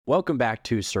Welcome back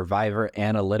to Survivor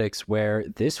Analytics, where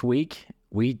this week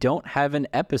we don't have an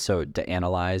episode to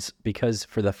analyze because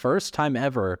for the first time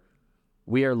ever,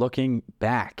 we are looking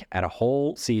back at a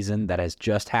whole season that has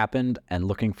just happened and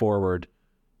looking forward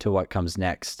to what comes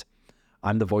next.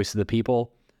 I'm the voice of the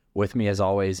people. With me, as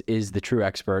always, is the true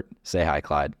expert. Say hi,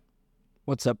 Clyde.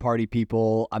 What's up, party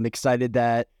people? I'm excited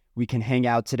that we can hang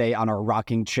out today on our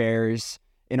rocking chairs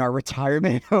in our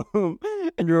retirement home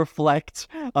and reflect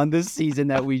on this season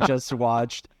that we just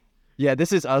watched. Yeah,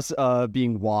 this is us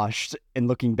being washed and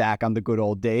looking back on the good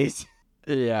old days.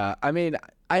 Yeah, I mean,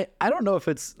 I don't know if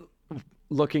it's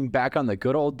looking back on the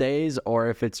good old days or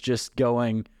if it's just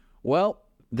going, well,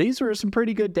 these were some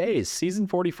pretty good days. Season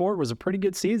 44 was a pretty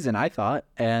good season, I thought.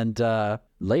 And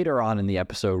later on in the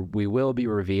episode, we will be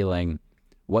revealing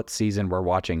what season we're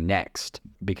watching next,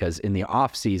 because in the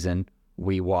off season,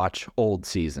 we watch old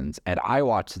seasons, and I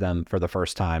watch them for the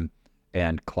first time,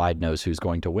 and Clyde knows who's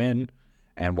going to win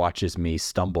and watches me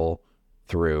stumble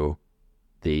through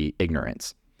the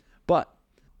ignorance. But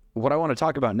what I want to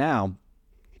talk about now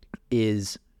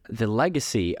is the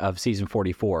legacy of season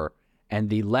 44 and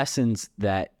the lessons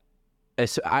that,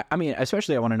 I mean,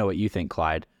 especially I want to know what you think,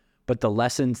 Clyde, but the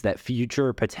lessons that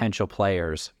future potential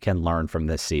players can learn from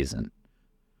this season.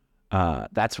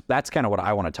 That's kind of what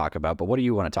I want to talk about, but what do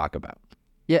you want to talk about?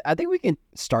 Yeah, I think we can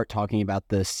start talking about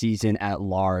the season at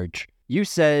large. You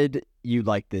said you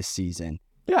like this season.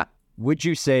 Yeah. Would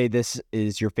you say this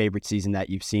is your favorite season that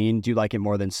you've seen? Do you like it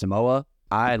more than Samoa?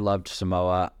 I loved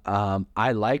Samoa.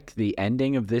 I liked the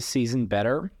ending of this season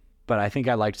better, but I think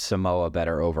I liked Samoa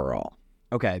better overall.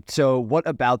 Okay, so what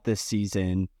about this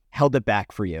season held it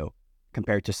back for you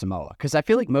compared to Samoa? Because I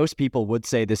feel like most people would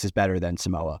say this is better than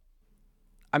Samoa.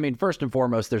 I mean, first and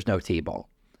foremost, there's no T-ball.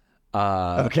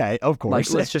 Okay, of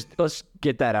course. Let's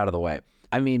get that out of the way.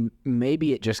 I mean,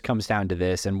 maybe it just comes down to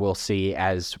this, and we'll see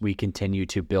as we continue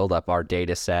to build up our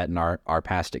data set and our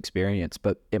past experience.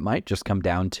 But it might just come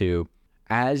down to,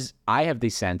 as I have the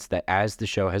sense that as the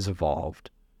show has evolved,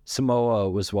 Samoa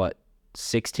was what,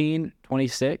 16,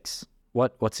 26?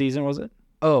 What season was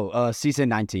it? Season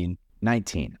 19.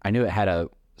 19. I knew it had a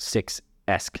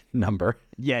 6-esque number.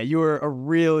 Yeah, you were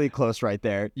really close right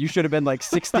there. You should have been like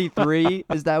 63.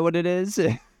 Is that what it is?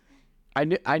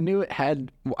 I knew it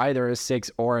had either a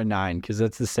 6 or a 9 because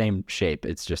it's the same shape.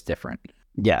 It's just different.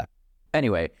 Yeah.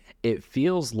 Anyway, it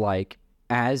feels like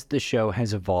as the show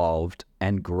has evolved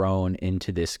and grown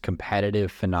into this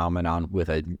competitive phenomenon with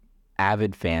an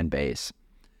avid fan base,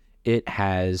 it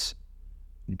has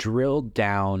drilled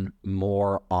down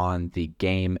more on the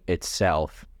game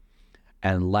itself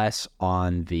and less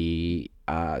on the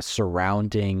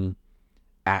surrounding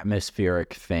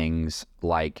atmospheric things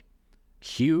like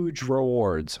huge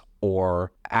rewards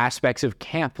or aspects of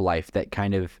camp life that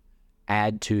kind of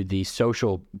add to the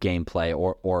social gameplay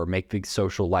or make the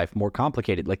social life more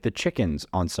complicated, like the chickens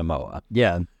on Samoa.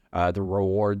 Yeah. The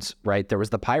rewards, right? There was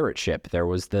the pirate ship. There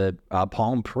was the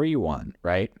Palm Pre one,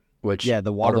 right? Which, yeah,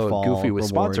 the waterfall although goofy with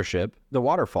reward. sponsorship, the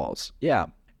waterfalls. Yeah.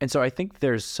 And so I think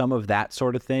there's some of that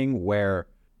sort of thing where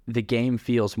the game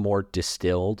feels more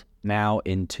distilled now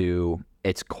into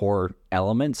its core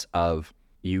elements of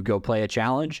you go play a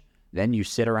challenge, then you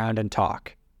sit around and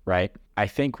talk, right? I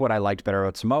think what I liked better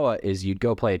about Samoa is you'd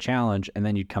go play a challenge and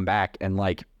then you'd come back and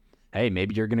like, hey,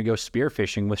 maybe you're going to go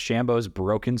spearfishing with Shambo's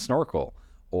broken snorkel,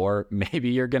 or maybe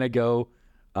you're going to go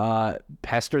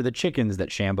pester the chickens that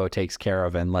Shambo takes care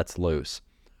of and lets loose,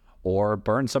 or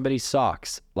burn somebody's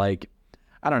socks. Like,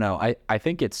 I don't know. I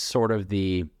think it's sort of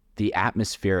the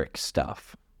atmospheric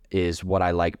stuff is what I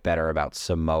like better about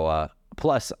Samoa.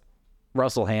 Plus,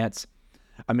 Russell Hantz,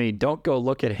 I mean, don't go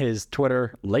look at his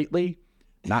Twitter lately.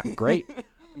 Not great.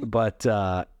 But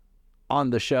on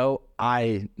the show,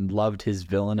 I loved his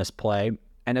villainous play.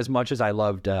 And as much as I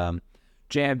loved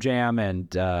Jam Jam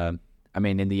and, I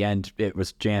mean, in the end, it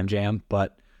was Jam Jam,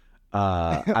 but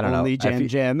I don't know. Only Jam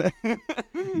Jam.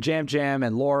 Jam Jam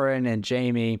and Lauren and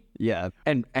Jamie. Yeah.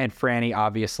 And Franny,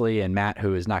 obviously, and Matt,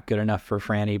 who is not good enough for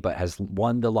Franny, but has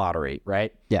won the lottery,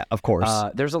 right? Yeah, of course.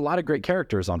 There's a lot of great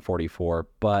characters on 44,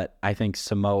 but I think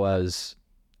Samoa's,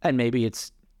 and maybe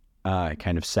it's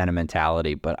kind of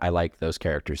sentimentality, but I like those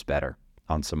characters better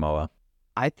on Samoa.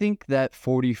 I think that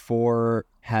 44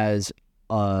 has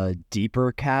a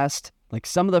deeper cast. Like,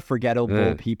 some of the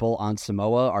forgettable people on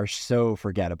Samoa are so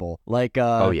forgettable. Like,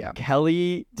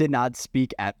 Kelly did not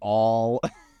speak at all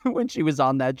when she was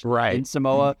on that in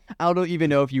Samoa. I don't even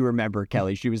know if you remember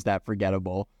Kelly. She was that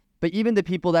forgettable. But even the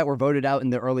people that were voted out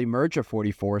in the early merge of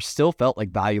 44 still felt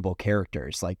like valuable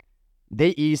characters. Like,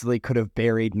 they easily could have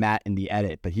buried Matt in the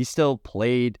edit, but he still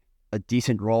played a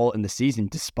decent role in the season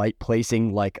despite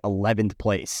placing like 11th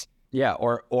place. Yeah,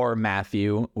 or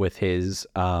Matthew with his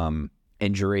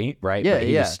injury, right? Yeah, but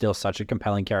he was still such a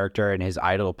compelling character, and his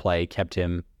idol play kept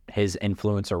his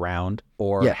influence around.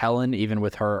 Or Helen, even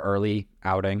with her early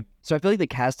outing. So I feel like the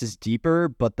cast is deeper,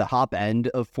 but the top end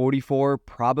of 44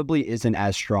 probably isn't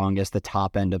as strong as the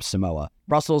top end of Samoa.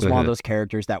 Russell is one of those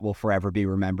characters that will forever be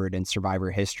remembered in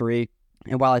Survivor history.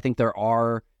 And while I think there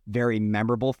are very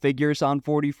memorable figures on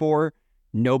 44,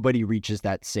 nobody reaches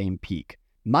that same peak.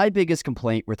 My biggest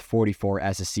complaint with 44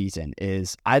 as a season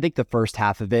is I think the first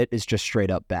half of it is just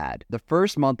straight up bad. The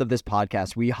first month of this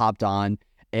podcast, we hopped on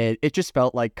and it just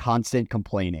felt like constant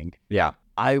complaining. Yeah.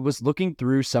 I was looking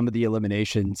through some of the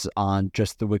eliminations on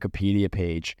just the Wikipedia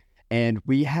page, and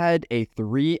we had a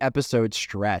 3-episode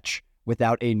stretch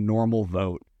without a normal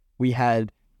vote. We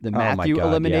had the Matthew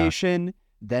elimination,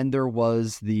 then there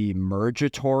was the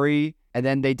Mergatory, and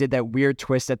then they did that weird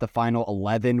twist at the final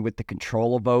 11 with the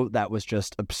control vote that was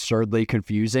just absurdly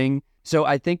confusing. So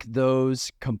I think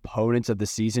those components of the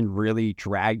season really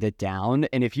dragged it down.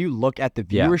 And if you look at the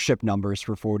viewership numbers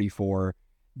for 44,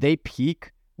 they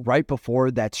peak right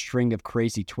before that string of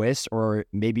crazy twists, or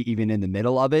maybe even in the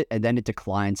middle of it, and then it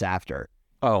declines after.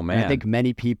 Oh, man. And I think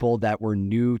many people that were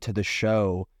new to the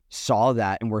show saw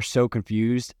that and were so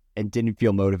confused and didn't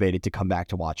feel motivated to come back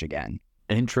to watch again.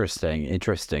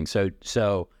 Interesting.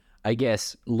 So I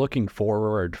guess looking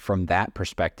forward from that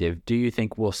perspective, do you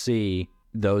think we'll see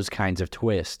those kinds of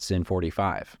twists in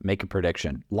 45? Make a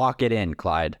prediction. Lock it in,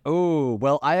 Clyde. Oh,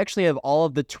 well, I actually have all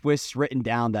of the twists written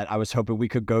down that I was hoping we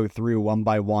could go through one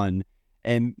by one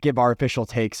and give our official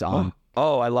takes on.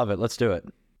 Oh, I love it. Let's do it.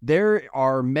 There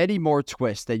are many more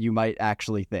twists that you might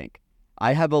actually think.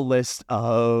 I have a list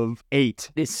of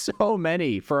 8. It's so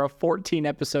many for a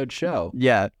 14-episode show.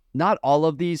 Yeah. Not all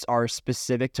of these are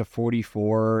specific to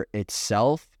 44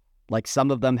 itself. Like, some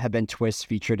of them have been twists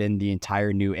featured in the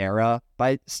entire new era, but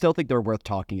I still think they're worth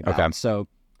talking about. Okay. So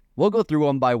we'll go through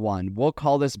one by one. We'll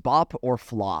call this bop or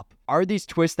flop. Are these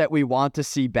twists that we want to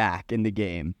see back in the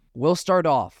game? We'll start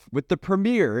off with the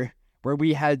premiere, where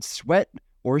we had Sweat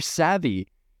or Savvy,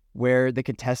 where the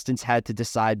contestants had to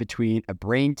decide between a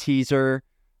brain teaser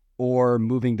or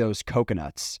moving those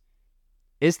coconuts.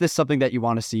 Is this something that you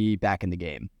want to see back in the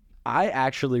game? I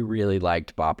actually really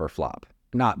liked Bop or Flop.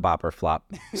 Not Bop or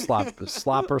Flop.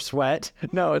 Slop or Sweat.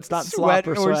 No, it's not Sweat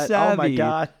Slop or Sweat. Savvy. Oh my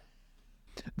God.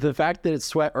 The fact that it's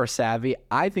Sweat or Savvy,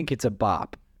 I think it's a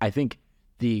bop. I think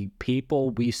the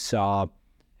people we saw,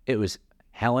 it was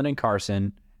Helen and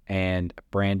Carson and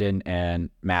Brandon and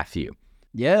Matthew.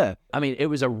 Yeah. I mean, it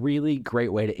was a really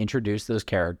great way to introduce those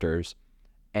characters,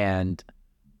 and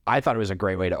I thought it was a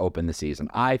great way to open the season.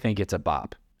 I think it's a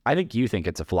bop. I think you think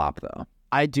it's a flop, though.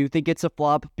 I do think it's a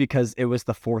flop because it was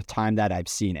the 4th time that I've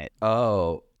seen it.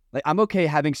 Oh. Like, I'm okay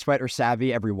having Sweat or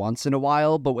Savvy every once in a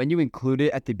while, but when you include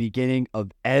it at the beginning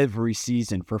of every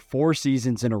season for 4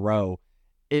 seasons in a row,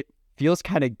 it feels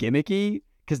kind of gimmicky,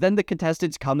 because then the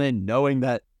contestants come in knowing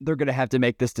that they're going to have to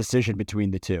make this decision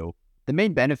between the two. The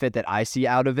main benefit that I see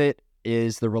out of it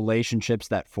is the relationships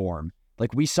that form.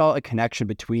 Like, we saw a connection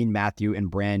between Matthew and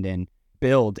Brandon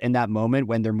build in that moment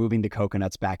when they're moving the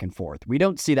coconuts back and forth. We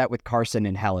don't see that with Carson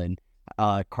and Helen.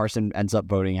 Carson ends up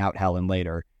voting out Helen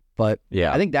later. But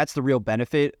yeah, I think that's the real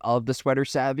benefit of the Sweater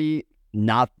Savvy,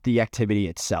 not the activity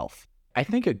itself. I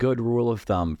think a good rule of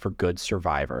thumb for good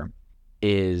Survivor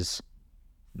is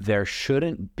there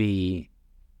shouldn't be,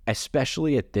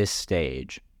 especially at this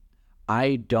stage,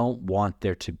 I don't want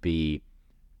there to be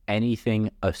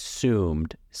anything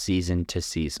assumed season to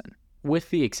season, with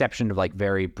the exception of like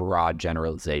very broad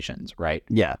generalizations, right?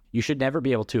 Yeah. You should never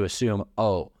be able to assume,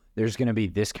 oh, there's going to be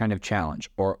this kind of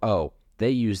challenge, or, oh, they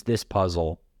use this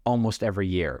puzzle almost every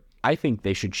year. I think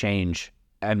they should change,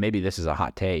 and maybe this is a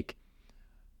hot take,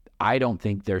 I don't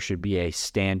think there should be a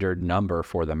standard number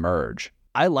for the merge.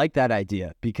 I like that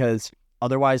idea, because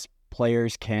otherwise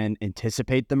players can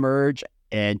anticipate the merge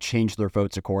and change their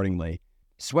votes accordingly.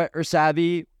 Sweat or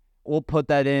Savvy, we'll put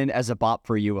that in as a bop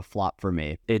for you, a flop for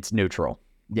me. It's neutral.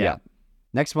 Yeah.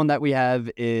 Next one that we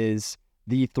have is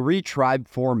the 3-tribe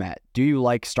format. Do you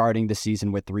like starting the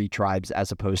season with 3 tribes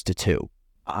as opposed to 2?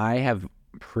 I have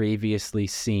previously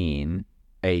seen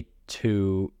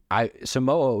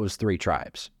Samoa was 3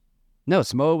 tribes. No,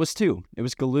 Samoa was 2. It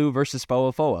was Galoo versus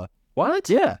Foa. What?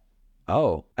 Yeah.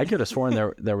 Oh, I could have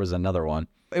sworn there was another one.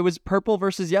 It was purple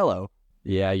versus yellow.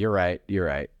 Yeah, you're right.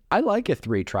 I like a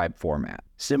 3-tribe format,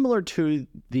 similar to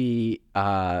the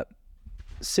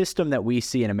system that we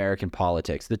see in American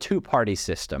politics, the 2-party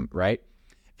system, right?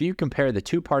 If you compare the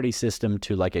 2-party system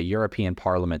to like a European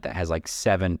parliament that has like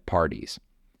 7 parties.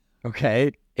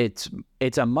 Okay. it's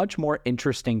a much more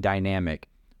interesting dynamic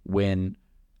when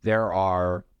there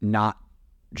are not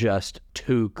just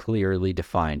two clearly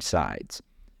defined sides.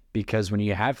 Because when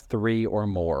you have three or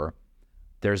more,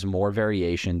 there's more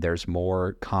variation, there's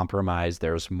more compromise,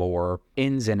 there's more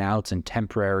ins and outs and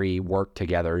temporary work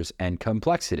togethers and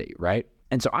complexity, right?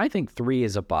 And so I think 3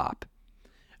 is a bop.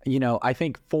 I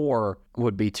think 4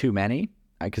 would be too many,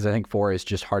 because I think 4 is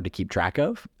just hard to keep track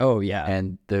of. Oh, yeah.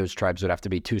 And those tribes would have to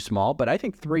be too small, but I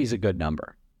think 3 is a good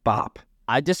number. Bop.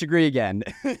 I disagree again.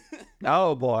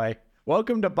 Oh, boy.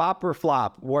 Welcome to Bop or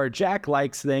Flop, where Jack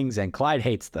likes things and Clyde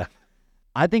hates them.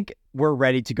 I think we're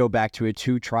ready to go back to a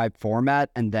 2-tribe format,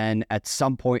 and then at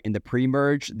some point in the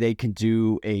pre-merge, they can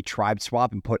do a tribe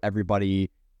swap and put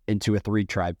everybody into a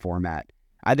 3-tribe format.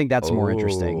 I think that's more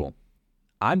interesting.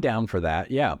 I'm down for that,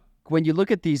 yeah. When you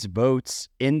look at these votes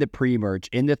in the pre-merge,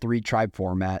 in the 3-tribe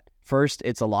format, first,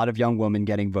 it's a lot of young women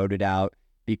getting voted out,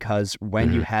 because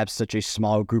when you have such a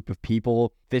small group of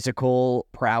people, physical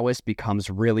prowess becomes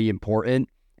really important,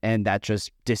 and that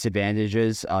just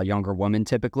disadvantages younger women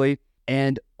typically.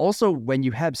 And also, when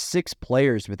you have 6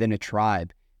 players within a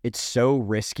tribe, it's so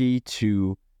risky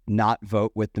to not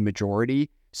vote with the majority.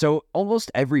 So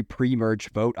almost every pre-merge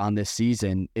vote on this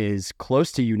season is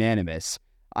close to unanimous.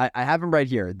 I have them right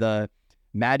here. The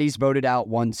Maddie's voted out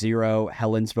 1-0.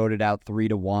 Helen's voted out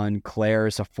 3-1. Claire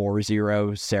is a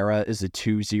 4-0. Sarah is a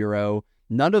 2-0.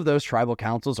 None of those tribal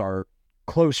councils are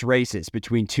close races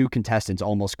between 2 contestants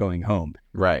almost going home.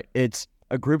 Right. It's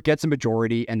a group gets a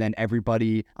majority, and then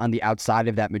everybody on the outside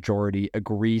of that majority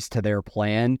agrees to their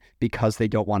plan because they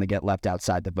don't want to get left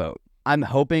outside the vote. I'm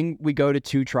hoping we go to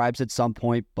 2 tribes at some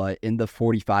point, but in the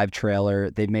 45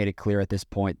 trailer, they've made it clear at this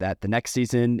point that the next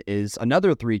season is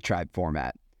another 3-tribe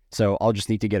format. So I'll just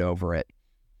need to get over it.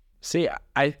 See,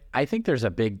 I think there's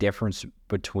a big difference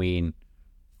between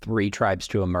 3 tribes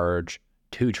to emerge,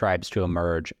 2 tribes to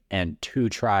emerge, and 2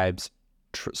 tribes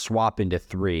swap into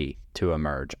 3 to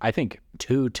emerge. I think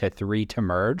 2 to 3 to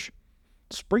merge.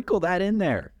 Sprinkle that in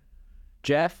there.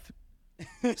 Jeff,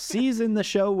 season the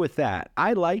show with that.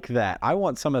 I like that. I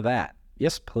want some of that.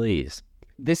 Yes, please.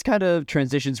 This kind of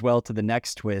transitions well to the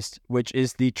next twist, which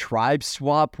is the tribe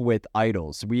swap with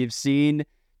idols. We have seen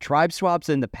tribe swaps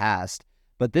in the past,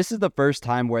 but this is the first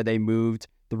time where they moved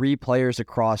 3 players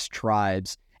across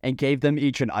tribes and gave them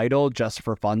each an idol just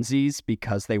for funsies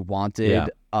because they wanted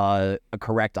a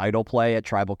correct idol play at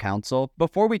Tribal Council.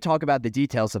 Before we talk about the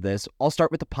details of this, I'll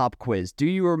start with the pop quiz. Do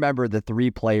you remember the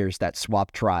 3 players that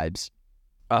swapped tribes?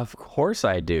 Of course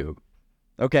I do.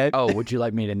 Okay. Oh, would you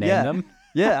like me to name them?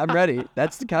 Yeah, I'm ready.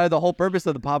 That's kind of the whole purpose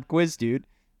of the pop quiz, dude.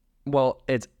 Well,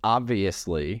 it's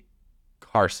obviously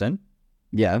Carson.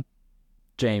 Yeah.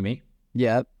 Jamie.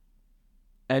 Yeah.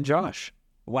 And Josh.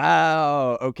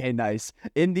 Wow. Okay, nice.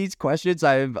 In these questions,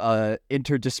 I've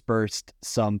interdispersed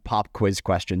some pop quiz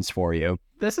questions for you.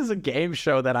 This is a game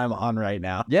show that I'm on right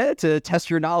now. Yeah, to test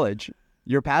your knowledge.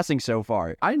 You're passing so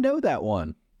far. I know that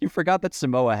one. You forgot that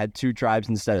Samoa had 2 tribes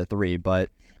instead of 3,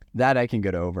 but that I can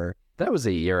get over. That was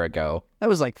a year ago. That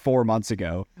was like 4 months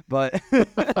ago. But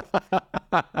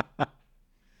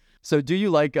so do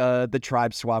you like the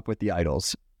tribe swap with the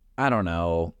idols? I don't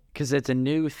know. Because it's a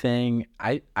new thing.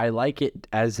 I like it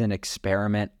as an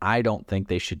experiment. I don't think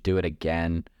they should do it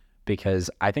again,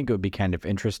 because I think it would be kind of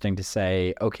interesting to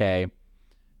say, okay,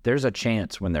 there's a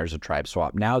chance when there's a tribe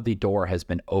swap. Now the door has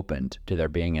been opened to there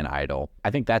being an idol.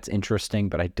 I think that's interesting,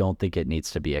 but I don't think it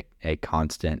needs to be a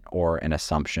constant or an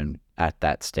assumption at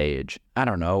that stage. I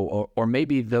don't know. Or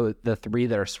maybe the 3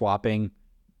 that are swapping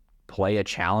play a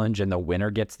challenge and the winner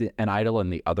gets an idol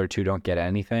and the other 2 don't get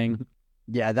anything.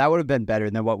 Yeah, that would have been better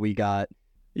than what we got.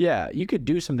 Yeah, you could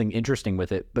do something interesting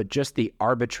with it, but just the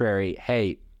arbitrary,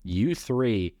 hey, you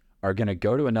 3 are going to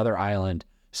go to another island,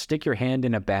 stick your hand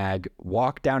in a bag,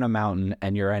 walk down a mountain,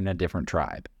 and you're in a different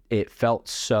tribe. It felt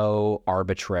so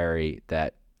arbitrary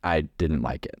that I didn't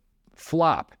like it.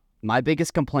 Flop. My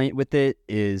biggest complaint with it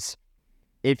is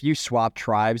if you swap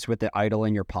tribes with the idol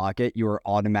in your pocket, you are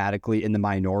automatically in the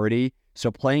minority.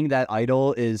 So playing that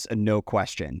idol is a no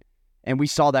question. And we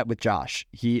saw that with Josh.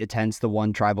 He attends the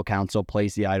one tribal council,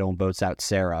 plays the idol, and votes out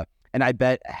Sarah. And I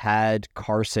bet had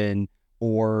Carson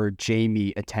or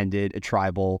Jamie attended a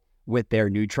tribal with their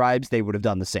new tribes, they would have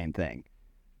done the same thing.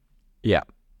 Yeah.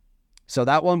 So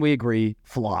that one we agree,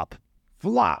 flop.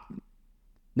 Flop.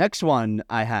 Next one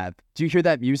I have. Do you hear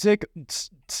that music?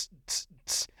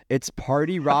 It's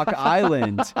Party Rock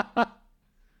Island.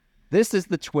 This is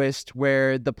the twist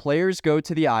where the players go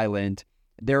to the island.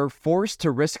 They're forced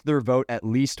to risk their vote at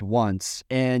least once,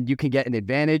 and you can get an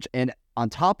advantage. And on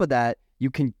top of that, you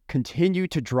can continue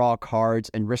to draw cards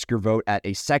and risk your vote at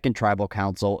a second tribal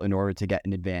council in order to get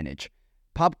an advantage.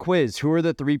 Pop quiz, who are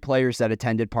the 3 players that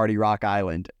attended Party Rock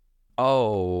Island?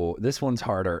 Oh, this one's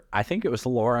harder. I think it was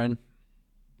Lauren.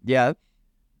 Yeah.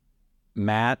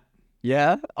 Matt.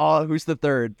 Yeah. Oh, who's the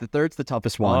third? The third's the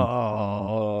toughest one.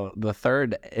 Oh, the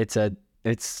third,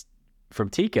 it's from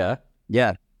Tika.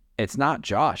 Yeah. It's not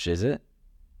Josh, is it?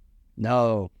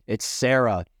 No, it's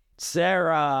Sarah.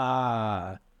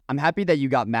 Sarah. I'm happy that you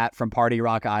got Matt from Party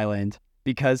Rock Island,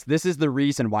 because this is the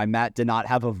reason why Matt did not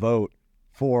have a vote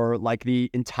for like the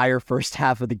entire first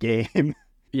half of the game.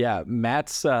 Yeah,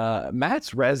 Matt's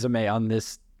resume on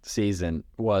this season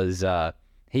was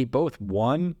he both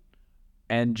won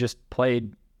and just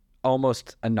played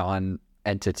almost a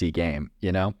non-entity game,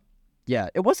 you know? Yeah,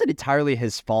 it wasn't entirely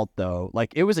his fault, though.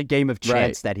 Like, it was a game of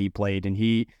chance that he played, and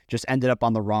he just ended up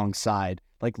on the wrong side.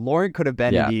 Like, Lauren could have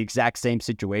been in the exact same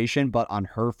situation, but on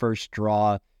her first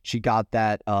draw, she got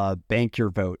that bank your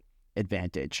vote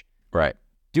advantage. Right.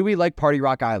 Do we like Party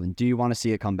Rock Island? Do you want to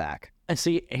see it come back? And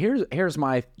see, here's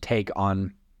my take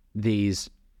on these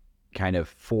kind of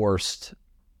forced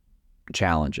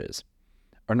challenges.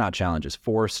 Or not challenges,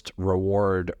 forced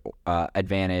reward,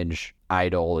 advantage,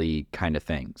 idol-y kind of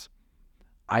things.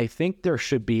 I think there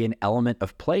should be an element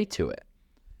of play to it.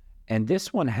 And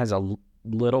this one has a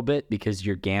little bit because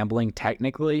you're gambling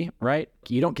technically, right?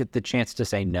 You don't get the chance to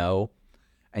say no,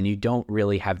 and you don't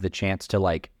really have the chance to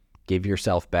like give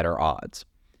yourself better odds.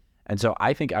 And so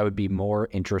I think I would be more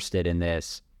interested in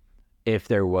this if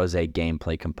there was a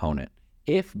gameplay component.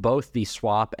 If both the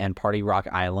swap and Party Rock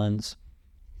Islands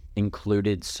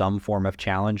included some form of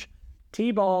challenge,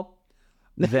 T-ball,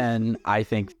 then I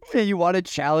think... You want a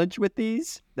challenge with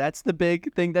these? That's the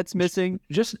big thing that's missing.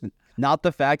 Just not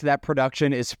the fact that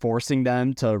production is forcing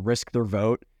them to risk their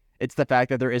vote. It's the fact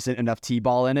that there isn't enough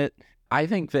T-ball in it. I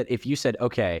think that if you said,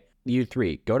 okay, you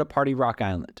 3, go to Party Rock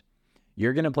Island.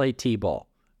 You're going to play T-ball.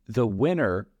 The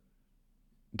winner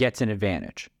gets an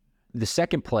advantage. The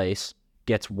second place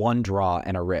gets 1 draw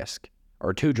and a risk,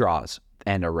 or 2 draws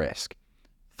and a risk.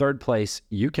 Third place,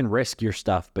 you can risk your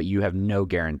stuff, but you have no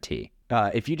guarantee.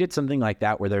 If you did something like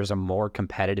that where there's a more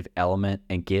competitive element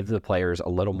and give the players a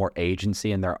little more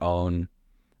agency in their own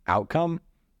outcome,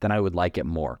 then I would like it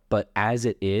more. But as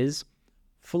it is,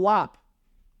 flop.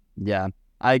 Yeah,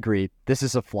 I agree. This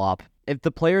is a flop. If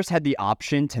the players had the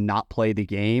option to not play the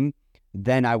game,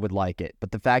 then I would like it.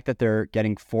 But the fact that they're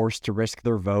getting forced to risk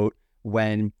their vote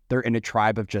when they're in a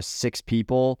tribe of just 6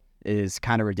 people is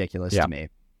kind of ridiculous to me.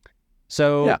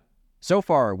 So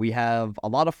far, we have a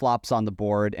lot of flops on the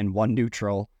board and 1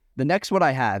 neutral. The next one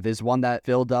I have is one that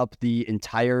filled up the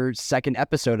entire second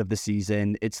episode of the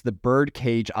season. It's the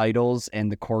birdcage idols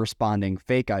and the corresponding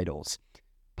fake idols.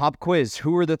 Pop quiz,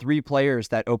 who are the 3 players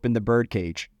that opened the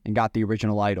birdcage and got the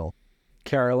original idol?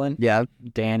 Carolyn. Yeah.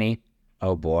 Danny.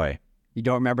 Oh, boy. You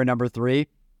don't remember number 3?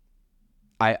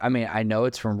 I mean, I know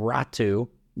it's from Ratu.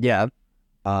 Yeah.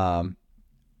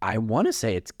 I want to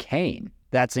say it's Kane.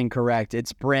 That's incorrect.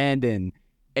 It's Brandon.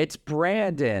 It's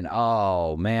Brandon.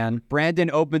 Oh, man. Brandon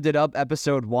opened it up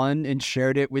episode 1 and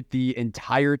shared it with the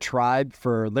entire tribe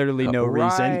for literally no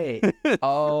reason.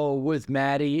 Oh, with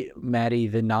Maddie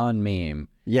the non-meme.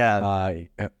 Yeah.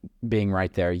 Being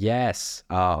right there. Yes.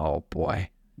 Oh, boy.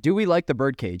 Do we like the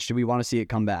birdcage? Do we want to see it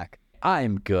come back?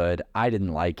 I'm good. I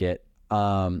didn't like it.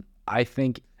 I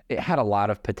think it had a lot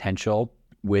of potential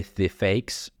with the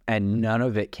fakes, and none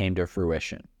of it came to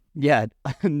fruition. Yeah,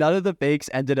 none of the fakes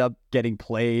ended up getting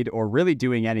played or really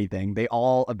doing anything. They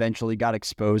all eventually got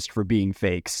exposed for being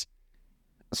fakes.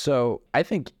 So I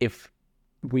think if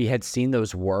we had seen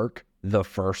those work the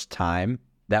first time,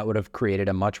 that would have created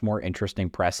a much more interesting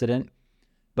precedent.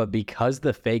 But because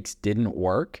the fakes didn't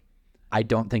work, I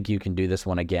don't think you can do this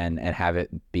one again and have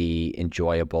it be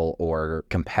enjoyable or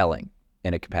compelling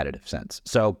in a competitive sense.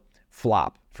 So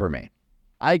flop for me.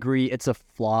 I agree. It's a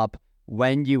flop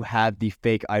when you have the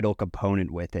fake idol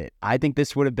component with it. I think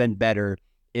this would have been better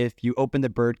if you open the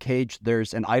birdcage,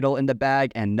 there's an idol in the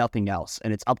bag and nothing else.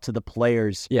 And it's up to the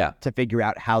players to figure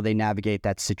out how they navigate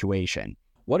that situation.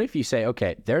 What if you say,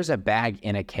 okay, there's a bag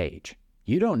in a cage.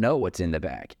 You don't know what's in the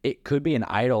bag. It could be an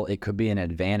idol. It could be an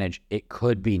advantage. It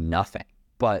could be nothing.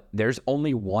 But there's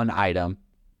only one item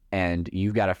and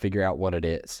you've got to figure out what it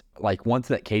is. Like once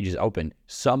that cage is open,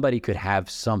 somebody could have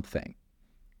something.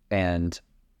 And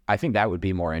I think that would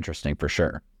be more interesting for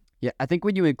sure. Yeah, I think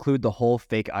when you include the whole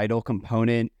fake idol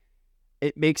component,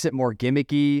 it makes it more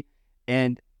gimmicky.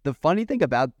 And the funny thing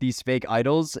about these fake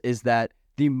idols is that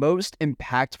the most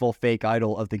impactful fake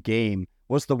idol of the game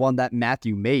was the one that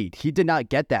Matthew made. He did not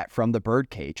get that from the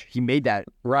birdcage. He made that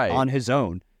on his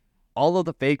own. all of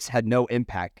the fakes had no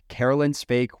impact. Carolyn's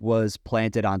fake was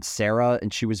planted on Sarah,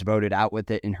 and she was voted out with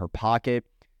it in her pocket.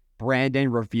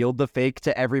 Brandon revealed the fake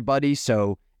to everybody,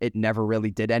 so it never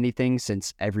really did anything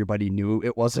since everybody knew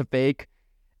it was a fake.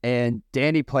 And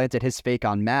Danny planted his fake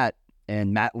on Matt,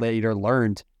 and Matt later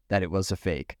learned that it was a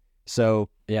fake. So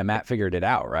yeah, Matt figured it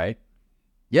out, right?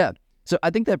 Yeah. So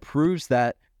I think that proves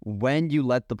that when you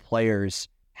let the players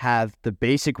have the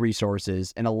basic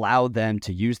resources and allow them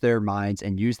to use their minds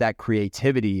and use that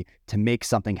creativity to make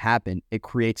something happen, it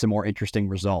creates a more interesting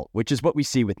result, which is what we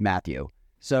see with Matthew.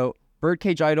 So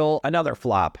Birdcage Idol, another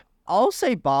flop. I'll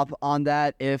say Bob on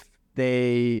that if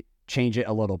they change it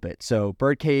a little bit. So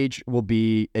Birdcage will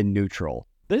be in neutral.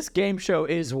 This game show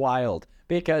is wild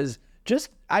because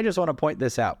I just want to point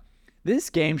this out. This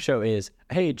game show is,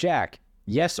 hey, Jack,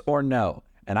 yes or no?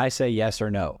 And I say yes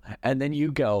or no. And then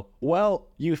you go, well,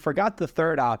 you forgot the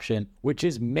third option, which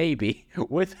is maybe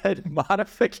with a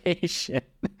modification.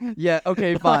 Yeah,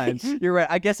 okay, fine. You're right.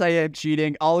 I guess I am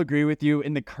cheating. I'll agree with you.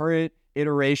 In the current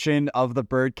iteration of the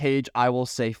Birdcage, I will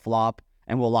say flop,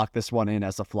 and we'll lock this one in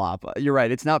as a flop. You're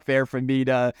right. It's not fair for me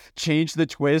to change the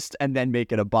twist and then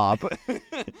make it a bop.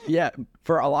 Yeah,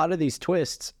 for a lot of these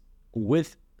twists,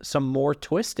 with some more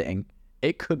twisting,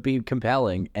 it could be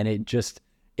compelling, and it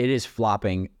is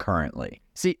flopping currently.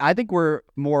 See, I think we're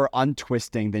more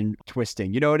untwisting than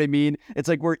twisting. You know what I mean? It's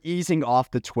like we're easing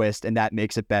off the twist, and that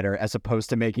makes it better as opposed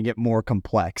to making it more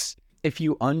complex. If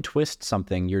you untwist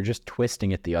something, you're just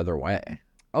twisting it the other way.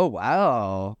 Oh,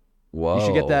 wow. Whoa. You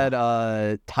should get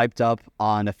that typed up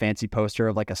on a fancy poster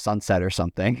of like a sunset or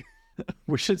something.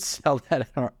 We should sell that.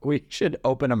 We should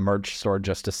open a merch store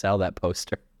just to sell that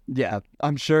poster. Yeah,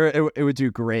 I'm sure it would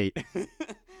do great.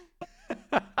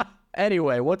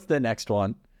 Anyway, what's the next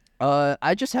one?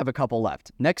 I just have a couple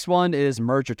left. Next one is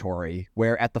Mergatory,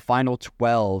 where at the final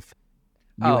 12,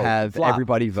 you have flop,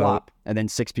 everybody vote, flop. And then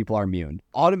 6 people are immune.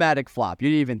 Automatic flop. You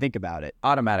didn't even think about it.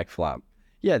 Automatic flop.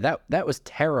 Yeah, that was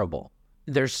terrible.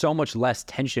 There's so much less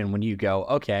tension when you go,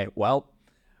 okay, well,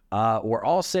 we're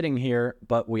all sitting here,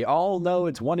 but we all know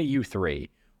it's one of you three,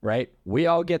 right? We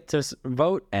all get to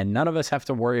vote, and none of us have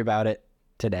to worry about it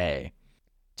today.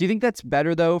 Do you think that's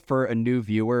better, though, for a new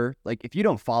viewer? Like, if you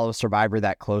don't follow Survivor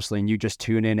that closely and you just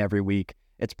tune in every week,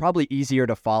 it's probably easier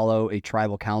to follow a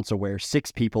tribal council where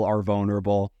 6 people are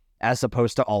vulnerable as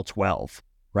opposed to all 12,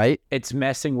 right? It's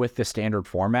messing with the standard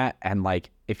format, and,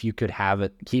 like, if you could have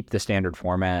it, keep the standard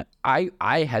format. I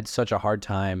had such a hard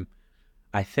time,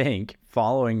 I think,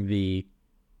 following the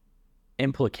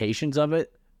implications of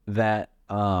it that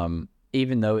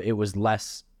even though it was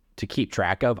less to keep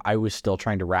track of, I was still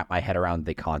trying to wrap my head around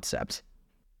the concept.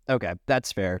 Okay,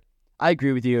 that's fair. I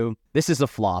agree with you. This is a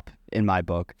flop in my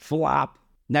book. Flop.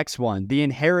 Next one, the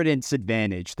inheritance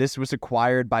advantage. This was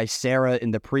acquired by Sarah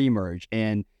in the pre-merge,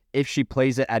 and if she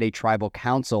plays it at a tribal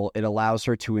council, it allows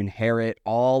her to inherit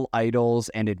all idols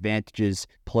and advantages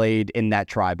played in that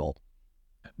tribal.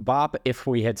 Bop if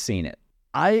we had seen it.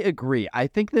 I agree. I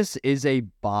think this is a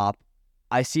bop.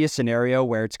 I see a scenario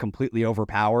where it's completely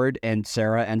overpowered and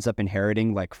Sarah ends up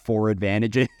inheriting like 4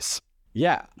 advantages.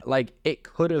 Yeah, like it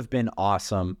could have been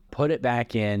awesome. Put it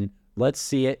back in. Let's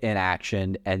see it in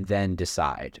action and then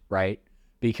decide, right?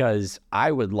 Because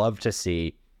I would love to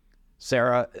see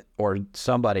Sarah or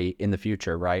somebody in the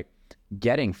future, right,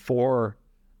 getting 4,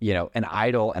 an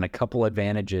idol and a couple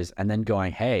advantages and then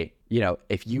going, hey,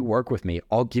 if you work with me,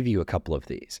 I'll give you a couple of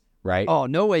these. Right? Oh,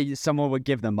 no way someone would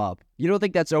give them up. You don't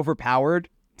think that's overpowered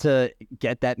to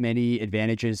get that many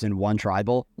advantages in one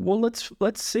tribal? Well,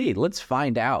 let's see. Let's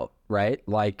find out, right?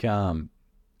 Like,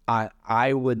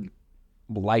 I would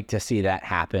like to see that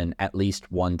happen at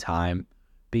least one time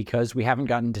because we haven't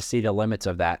gotten to see the limits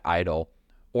of that idol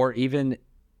or even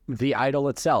the idol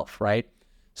itself, right?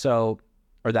 So,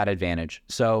 or that advantage.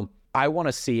 So I want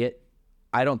to see it.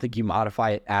 I don't think you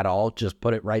modify it at all. Just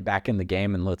put it right back in the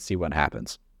game and let's see what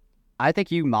happens. I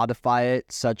think you modify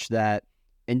it such that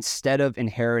instead of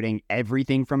inheriting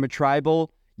everything from a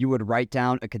tribal, you would write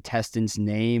down a contestant's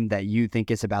name that you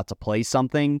think is about to play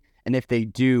something. And if they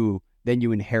do, then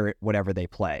you inherit whatever they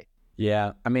play.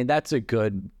 Yeah, I mean, that's a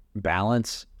good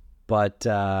balance, but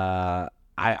I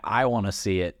want to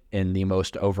see it in the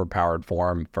most overpowered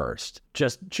form first,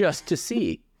 just to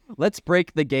see. Let's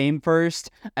break the game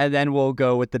first, and then we'll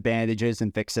go with the bandages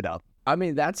and fix it up. I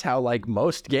mean, that's how like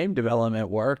most game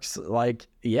development works. Like,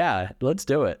 yeah, let's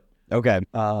do it. Okay.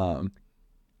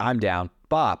 I'm down.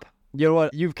 Bop. You know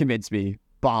what? You've convinced me.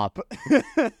 Bop.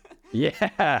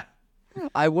 Yeah.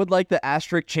 I would like the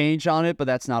asterisk change on it, but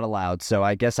that's not allowed. So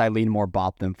I guess I lean more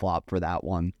bop than flop for that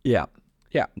one. Yeah.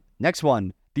 Yeah. Next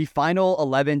one. The Final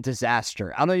 11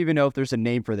 disaster. I don't even know if there's a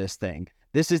name for this thing.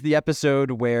 This is the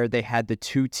episode where they had the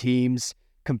two teams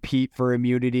compete for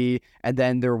immunity, and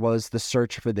then there was the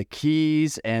search for the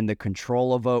keys and the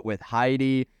control vote with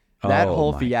Heidi. That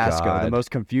whole fiasco, God. The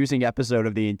most confusing episode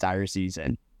of the entire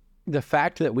season. The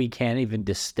fact that we can't even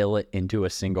distill it into a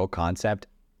single concept,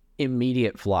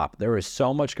 immediate flop. There was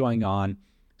so much going on,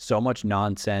 so much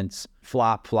nonsense,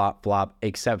 flop, flop, flop,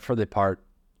 except for the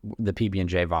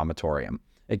PB&J vomitorium.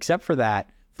 Except for that,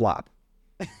 flop.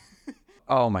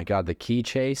 Oh my God, the key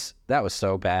chase, that was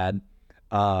so bad.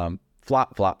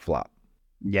 Flop, flop, flop.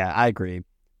 Yeah, I agree.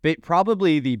 But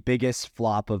probably the biggest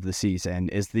flop of the season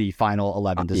is the final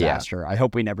 11 disaster. I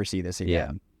hope we never see this again.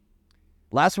 Yeah.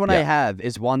 Last one I have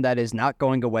is one that is not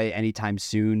going away anytime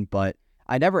soon, but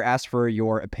I never asked for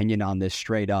your opinion on this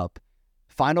straight up.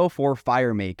 Final Four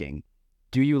fire making.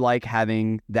 Do you like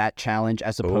having that challenge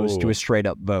as opposed to a straight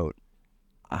up vote?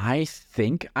 I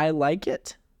think I like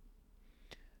it.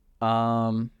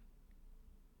 How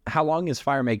long has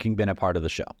fire making been a part of the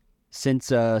show?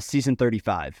 Since season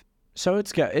 35. So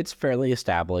it's fairly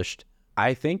established.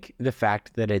 I think the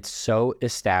fact that it's so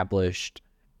established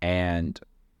and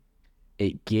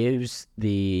it gives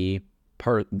the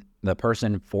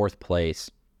person fourth place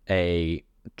a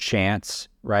chance,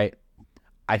 right?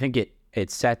 I think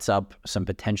it sets up some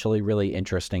potentially really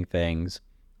interesting things.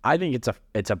 I think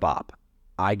it's a bop.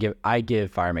 I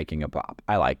give fire making a bop.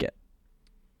 I like it.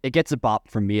 It gets a bop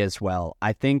from me as well.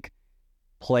 I think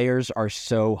players are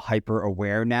so hyper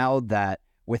aware now that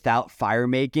without fire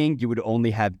making, you would only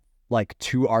have like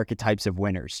two archetypes of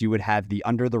winners. You would have the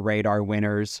under the radar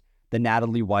winners, the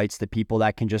Natalie Whites, the people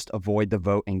that can just avoid the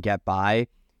vote and get by.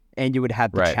 And you would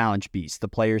have the challenge beasts, the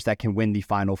players that can win the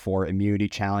Final Four immunity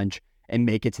challenge and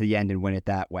make it to the end and win it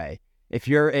that way. If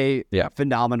you're a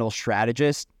phenomenal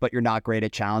strategist, but you're not great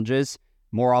at challenges,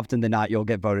 more often than not, you'll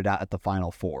get voted out at the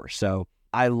Final Four. So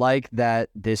I like that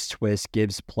this twist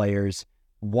gives players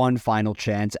one final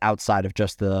chance outside of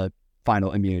just the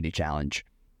final immunity challenge.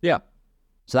 Yeah.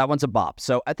 So that one's a bop.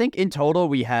 So I think in total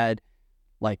we had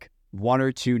like one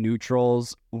or two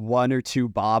neutrals, one or two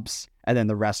bops, and then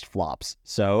the rest flops.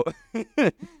 So I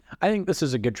think this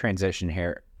is a good transition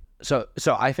here. So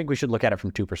I think we should look at it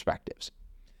from two perspectives.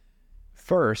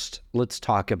 First, let's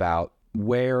talk about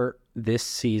where this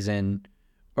season,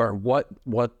 or what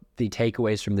the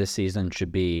takeaways from this season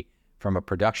should be from a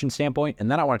production standpoint.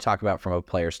 And then I want to talk about from a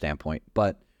player standpoint.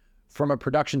 But from a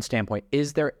production standpoint,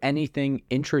 is there anything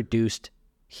introduced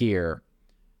here,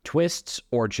 twists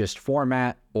or just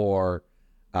format or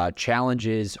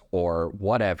challenges or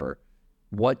whatever?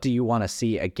 What do you want to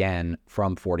see again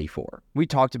from 44? We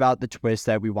talked about the twists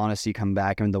that we want to see come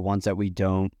back and the ones that we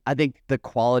don't. I think the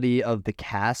quality of the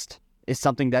cast is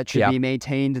something that should be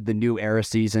maintained. The new era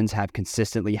seasons have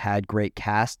consistently had great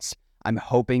casts. I'm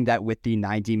hoping that with the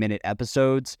 90-minute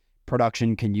episodes,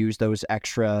 production can use those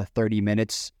extra 30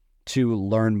 minutes to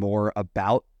learn more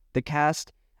about the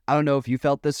cast. I don't know if you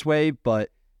felt this way, but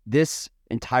this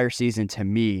entire season to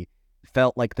me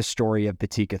felt like the story of the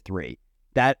Tika 3.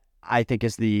 That, I think,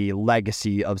 is the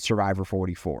legacy of Survivor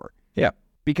 44. Yeah.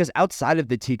 Because outside of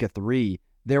the Tika 3,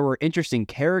 there were interesting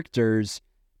characters,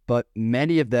 but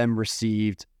many of them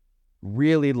received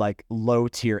really like low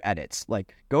tier edits.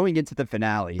 Like going into the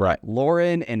finale,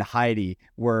 Lauren and Heidi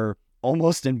were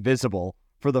almost invisible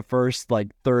for the first like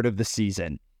third of the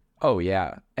season. Oh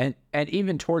yeah. And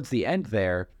even towards the end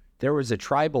there was a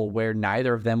tribal where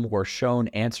neither of them were shown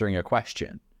answering a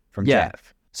question from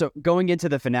Jeff. So going into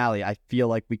the finale, I feel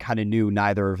like we kind of knew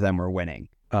neither of them were winning.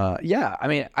 Yeah, I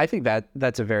mean, I think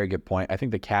that's a very good point. I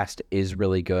think the cast is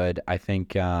really good. I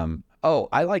think,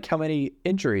 I like how many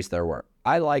injuries there were.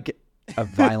 I like a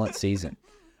violent season.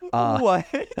 What?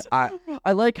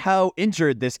 I like how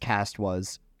injured this cast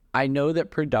was. I know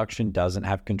that production doesn't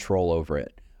have control over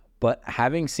it, but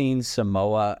having seen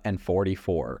Samoa and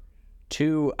 44,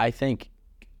 two, I think,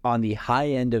 on the high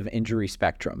end of injury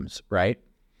spectrums, right?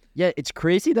 Yeah, it's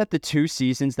crazy that the two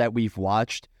seasons that we've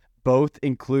watched both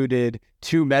included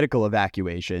 2 medical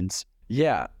evacuations.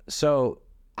 Yeah, so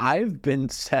I've been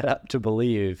set up to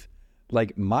believe,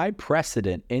 like, my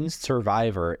precedent in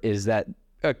Survivor is that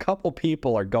a couple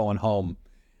people are going home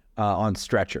on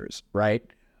stretchers, right?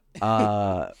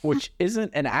 Which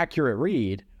isn't an accurate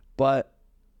read, but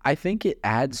I think it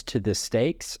adds to the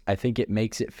stakes. I think it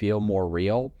makes it feel more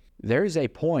real. There's a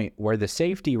point where the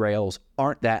safety rails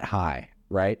aren't that high,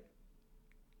 right?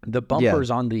 The bumpers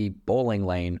on the bowling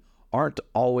lane aren't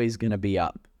always going to be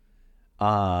up.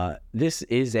 This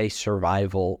is a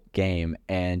survival game,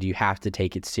 and you have to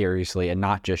take it seriously and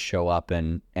not just show up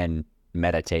and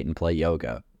meditate and play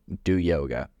yoga, do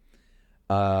yoga.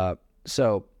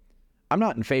 So I'm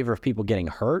not in favor of people getting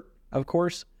hurt, of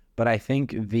course, but I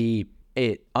think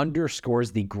it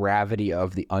underscores the gravity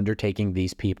of the undertaking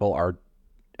these people are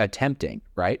attempting,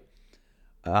 right?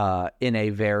 In a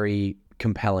very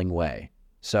compelling way.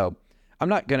 So I'm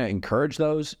not going to encourage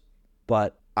those,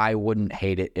 but I wouldn't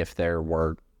hate it if there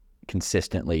were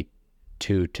consistently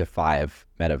 2 to 5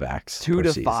 medevacs. 2 to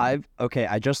season. 5? Okay,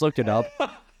 I just looked it up.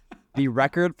 The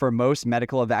record for most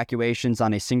medical evacuations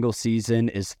on a single season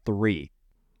is 3.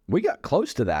 We got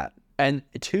close to that. And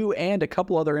 2 and a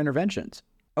couple other interventions.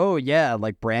 Oh, yeah,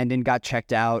 like Brandon got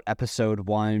checked out episode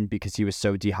 1 because he was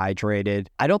so dehydrated.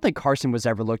 I don't think Carson was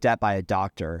ever looked at by a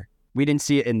doctor. We didn't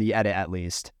see it in the edit, at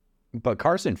least. But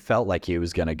Carson felt like he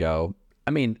was going to go.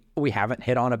 I mean, we haven't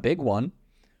hit on a big one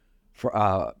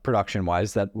for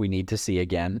production-wise that we need to see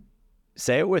again.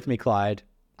 Say it with me, Clyde.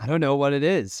 I don't know what it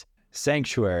is.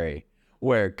 Sanctuary,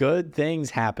 where good things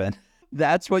happen.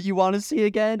 That's what you want to see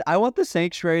again? I want the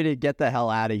Sanctuary to get the hell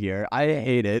out of here. I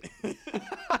hate it.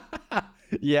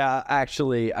 Yeah,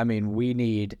 actually, I mean, we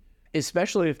need,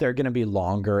 especially if they're going to be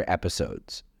longer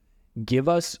episodes, give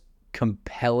us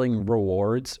compelling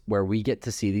rewards where we get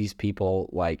to see these people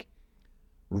like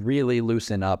really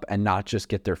loosen up and not just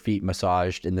get their feet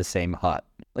massaged in the same hut.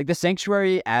 Like the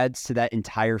Sanctuary adds to that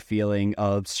entire feeling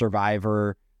of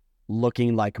Survivor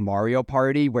looking like Mario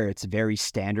Party, where it's very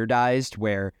standardized,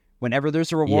 where whenever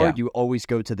there's a reward, you always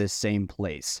go to this same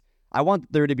place. I want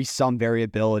there to be some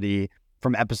variability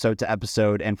from episode to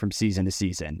episode and from season to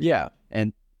season. Yeah.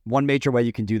 And one major way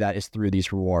you can do that is through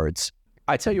these rewards.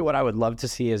 I tell you what I would love to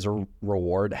see as a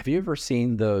reward. Have you ever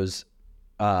seen those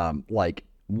like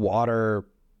water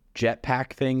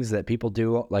jetpack things that people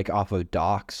do like off of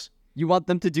docks? You want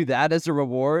them to do that as a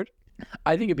reward?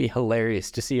 I think it'd be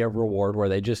hilarious to see a reward where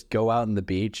they just go out on the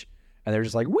beach and they're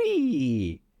just like,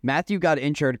 wee! Matthew got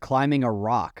injured climbing a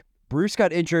rock. Bruce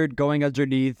got injured going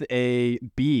underneath a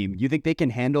beam. You think they can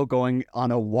handle going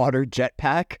on a water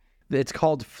jetpack? It's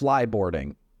called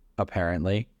flyboarding,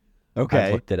 apparently. Okay.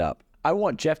 I looked it up. I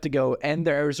want Jeff to go, and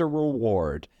there's a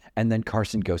reward. And then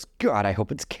Carson goes, God, I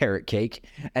hope it's carrot cake.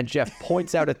 And Jeff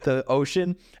points out at the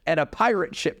ocean, and a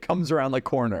pirate ship comes around the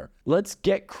corner. Let's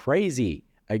get crazy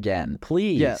again,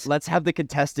 please. Yeah, let's have the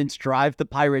contestants drive the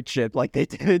pirate ship like they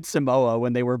did in Samoa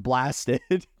when they were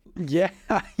blasted. Yeah,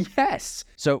 yes.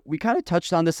 So we kind of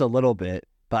touched on this a little bit,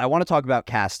 but I want to talk about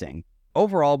casting.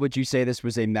 Overall, would you say this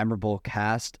was a memorable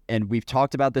cast? And we've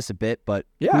talked about this a bit, but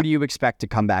who do you expect to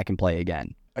come back and play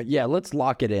again? Yeah, let's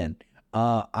lock it in.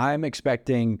 I'm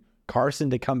expecting Carson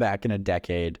to come back in a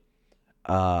decade.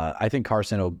 I think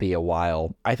Carson will be a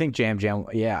while. I think Jam Jam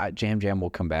will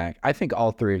come back. I think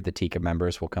all 3 of the Tika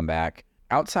members will come back.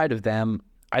 Outside of them,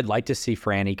 I'd like to see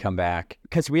Franny come back.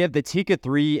 Because we have the Tika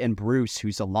 3 and Bruce,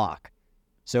 who's a lock.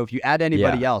 So if you add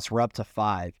anybody else, we're up to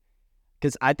 5.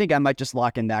 Because I think I might just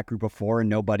lock in that group of 4 and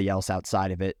nobody else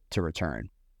outside of it to return.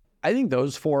 I think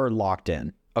those 4 are locked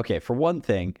in. Okay, for one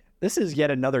thing, this is yet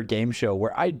another game show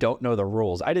where I don't know the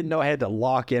rules. I didn't know I had to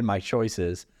lock in my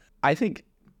choices. I think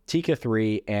Tika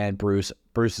 3 and Bruce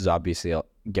is obviously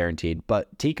guaranteed,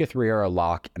 but Tika 3 are a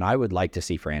lock, and I would like to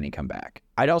see Franny come back.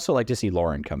 I'd also like to see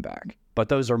Lauren come back, but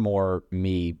those are more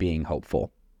me being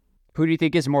hopeful. Who do you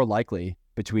think is more likely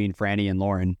between Franny and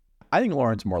Lauren? I think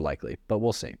Lauren's more likely, but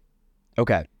we'll see.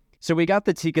 Okay, so we got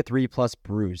the Tika 3 plus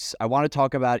Bruce. I want to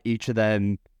talk about each of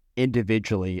them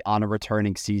individually on a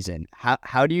returning season.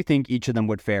 How do you think each of them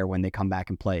would fare when they come back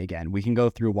and play again? We can go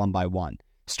through one by one,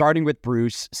 starting with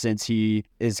Bruce since he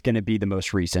is going to be the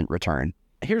most recent return.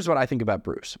 Here's what I think about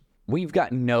Bruce. We've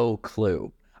got no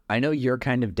clue. I know you're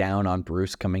kind of down on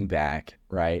Bruce coming back,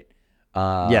 right?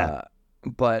 Yeah.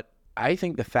 But I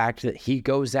think the fact that he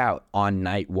goes out on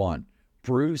night 1,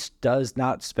 Bruce does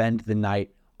not spend the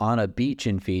night on a beach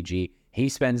in Fiji. He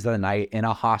spends the night in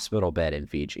a hospital bed in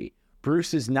Fiji.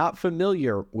 Bruce is not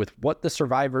familiar with what the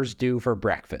survivors do for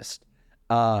breakfast.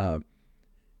 So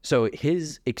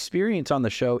his experience on the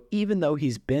show, even though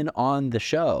he's been on the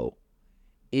show,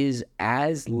 is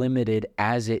as limited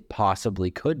as it possibly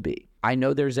could be. I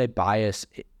know there's a bias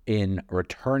in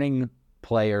returning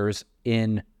players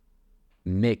in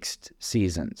mixed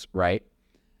seasons, right?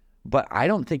 But I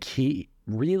don't think he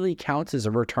really counts as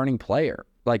a returning player.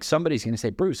 Like somebody's going to say,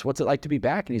 Bruce, what's it like to be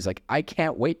back? And he's like, I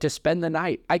can't wait to spend the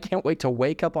night. I can't wait to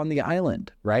wake up on the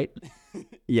island, right?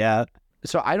 Yeah.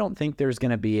 So I don't think there's going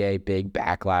to be a big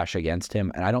backlash against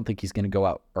him. And I don't think he's going to go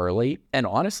out early. And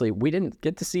honestly, we didn't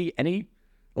get to see any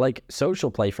like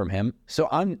social play from him. So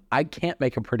I can't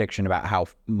make a prediction about how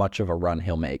much of a run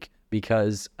he'll make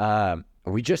because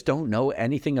we just don't know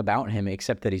anything about him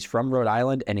except that he's from Rhode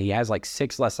Island and he has like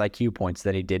 6 less IQ points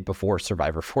than he did before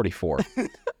Survivor 44.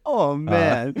 Oh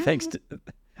man. Thanks to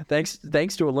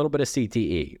a little bit of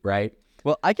CTE, right?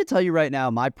 Well, I can tell you right now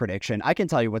my prediction. I can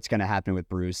tell you what's going to happen with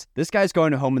Bruce. This guy's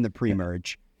going home in the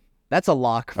pre-merge. That's a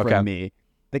lock for me.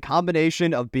 The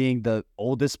combination of being the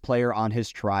oldest player on his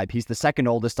tribe, he's the second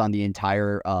oldest on the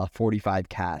entire 45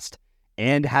 cast,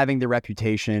 and having the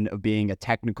reputation of being a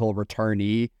technical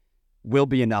returnee will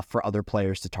be enough for other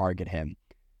players to target him.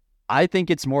 I think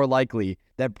it's more likely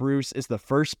that Bruce is the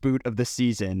first boot of the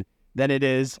season than it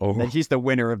is that he's the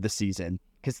winner of the season.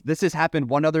 Because this has happened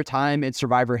one other time in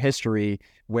Survivor history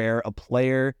where a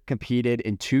player competed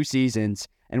in 2 seasons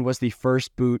and was the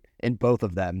first boot in both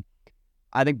of them.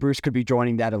 I think Bruce could be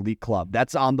joining that elite club.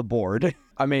 That's on the board.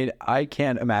 I mean, I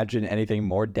can't imagine anything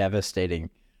more devastating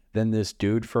than this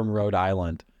dude from Rhode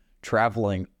Island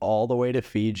traveling all the way to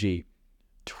Fiji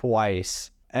twice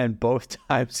and both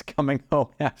times coming home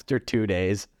after 2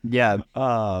 days. Yeah.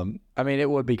 I mean, it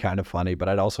would be kind of funny, but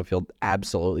I'd also feel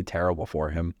absolutely terrible for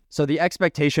him. So the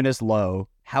expectation is low.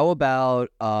 How about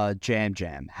Jam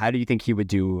Jam? How do you think he would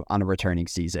do on a returning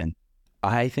season?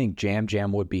 I think Jam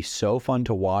Jam would be so fun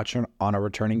to watch on a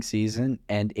returning season,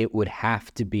 and it would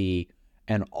have to be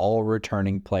an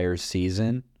all-returning players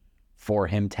season for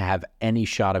him to have any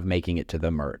shot of making it to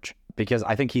the merge. Because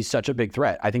I think he's such a big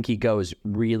threat. I think he goes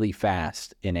really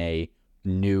fast in a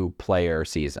new player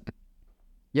season.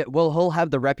 Yeah, well, he'll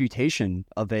have the reputation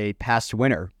of a past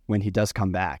winner when he does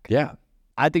come back. Yeah.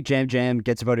 I think Jam Jam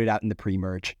gets voted out in the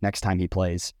pre-merge next time he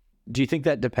plays. Do you think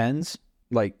that depends?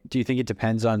 Like, do you think it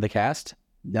depends on the cast?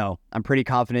 No, I'm pretty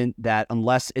confident that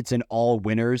unless it's an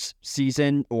all-winners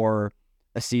season or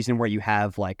a season where you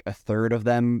have like a third of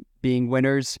them being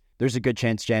winners, there's a good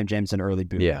chance Jam Jam's an early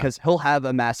boot. Yeah. Because he'll have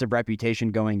a massive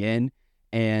reputation going in,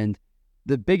 and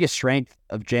the biggest strength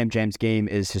of Jam Jam's game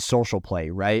is his social play,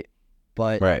 right?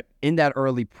 But in that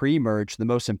early pre-merge, the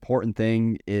most important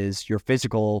thing is your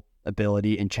physical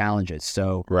ability and challenges.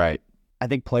 So I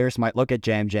think players might look at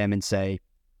Jam Jam and say,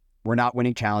 we're not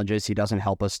winning challenges. He doesn't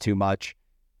help us too much.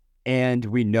 And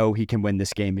we know he can win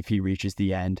this game if he reaches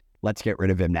the end. Let's get rid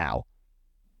of him now.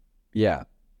 Yeah.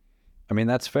 I mean,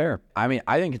 that's fair. I mean,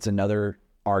 I think it's another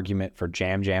argument for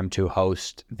Jam Jam to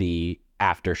host the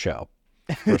after show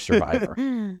for Survivor.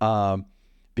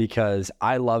 Because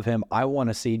I love him. I want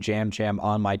to see Jam Jam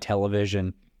on my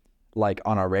television, like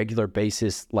on a regular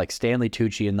basis, like Stanley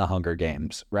Tucci in the Hunger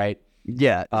Games, right?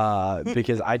 Yeah.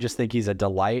 Because I just think he's a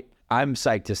delight. I'm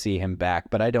psyched to see him back,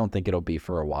 but I don't think it'll be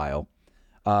for a while.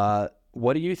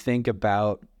 What do you think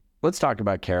about, let's talk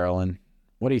about Carolyn.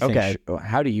 What do you think?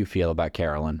 How do you feel about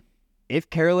Carolyn? If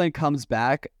Carolyn comes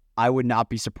back, I would not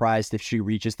be surprised if she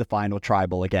reaches the final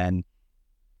tribal again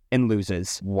and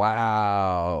loses.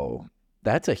 Wow.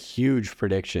 That's a huge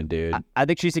prediction, dude. I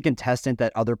think she's a contestant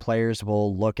that other players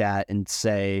will look at and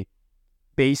say,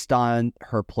 based on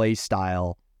her play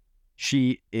style,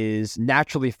 she is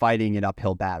naturally fighting an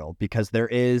uphill battle because there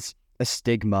is a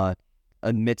stigma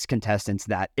amidst contestants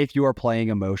that if you are playing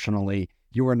emotionally,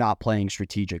 you are not playing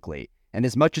strategically. And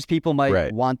as much as people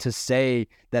might want to say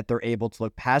that they're able to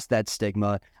look past that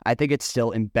stigma, I think it's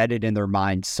still embedded in their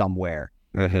mind somewhere.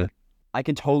 I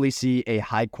can totally see a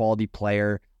high-quality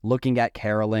player looking at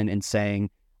Carolyn and saying,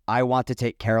 I want to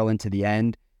take Carolyn to the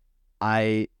end.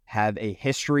 I have a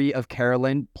history of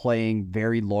Carolyn playing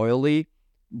very loyally.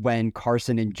 When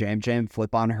Carson and Jam Jam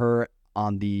flip on her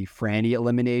on the Franny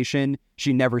elimination,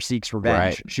 she never seeks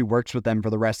revenge. She works with them for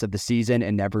the rest of the season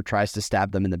and never tries to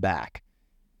stab them in the back.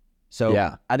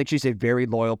 So I think she's a very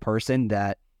loyal person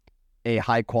that a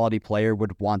high-quality player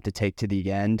would want to take to the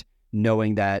end,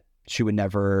 knowing that she would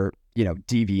never,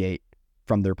 deviate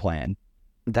from their plan.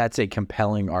 That's a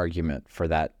compelling argument for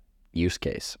that use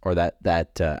case or that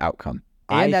outcome.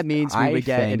 And that means we would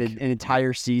get an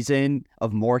entire season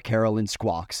of more Carolyn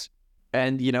squawks.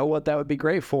 And you know what that would be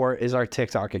great for is our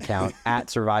TikTok account at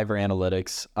Survivor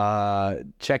Analytics.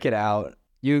 Check it out.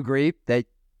 You agree that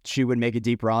she would make a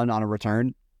deep run on a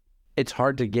return? It's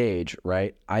hard to gauge,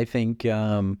 right? I think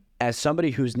as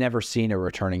somebody who's never seen a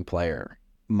returning player,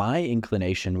 my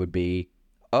inclination would be,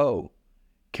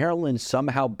 Carolyn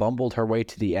somehow bumbled her way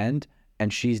to the end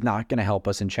and she's not going to help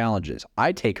us in challenges.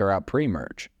 I take her out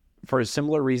pre-merge for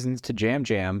similar reasons to Jam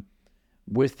Jam,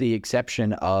 with the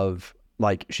exception of,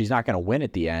 like, she's not going to win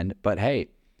at the end, but hey,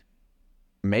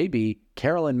 maybe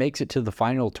Carolyn makes it to the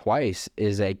final twice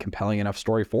is a compelling enough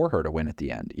story for her to win at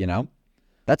the end,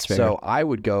 That's fair. So I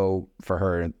would go for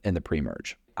her in the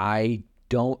pre-merge. I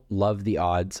don't love the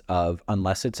odds of,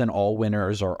 unless it's an all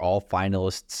winners or all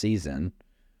finalists season,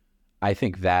 I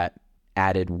think that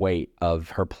added weight of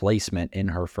her placement in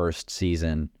her first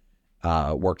season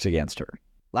works against her.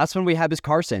 Last one we have is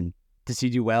Carson. Does he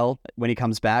do well when he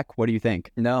comes back? What do you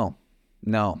think? No.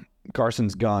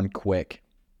 Carson's gone quick.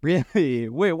 Really?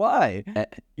 Wait, why?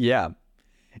 Yeah.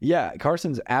 Yeah,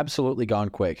 Carson's absolutely gone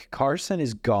quick. Carson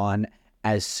is gone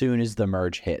as soon as the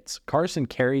merge hits. Carson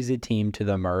carries a team to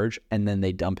the merge, and then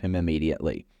they dump him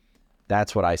immediately.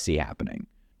 That's what I see happening.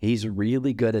 He's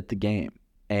really good at the game.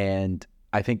 And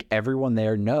I think everyone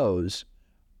there knows,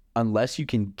 unless you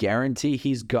can guarantee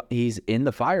he's in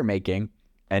the fire making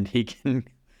and he can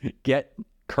get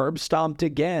curb stomped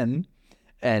again,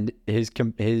 and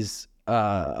his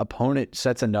opponent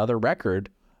sets another record,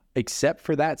 except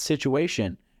for that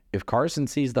situation, if Carson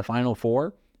sees the Final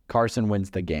Four, Carson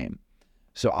wins the game.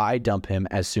 So I dump him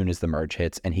as soon as the merge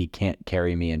hits, and he can't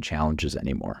carry me in challenges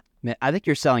anymore. Man, I think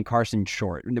you're selling Carson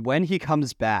short. When he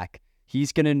comes back,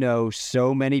 he's going to know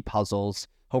so many puzzles.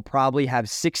 He'll probably have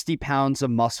 60 pounds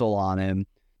of muscle on him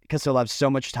because he'll have so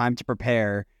much time to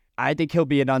prepare. I think he'll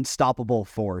be an unstoppable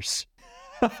force.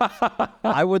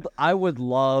 I would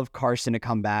love Carson to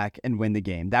come back and win the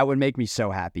game. That would make me so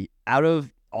happy. Out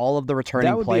of all of the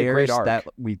returning players that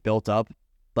we've built up,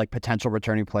 like potential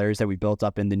returning players that we built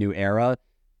up in the new era,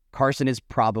 Carson is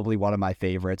probably one of my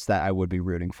favorites that I would be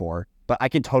rooting for. But I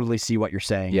can totally see what you're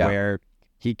saying, where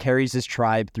he carries his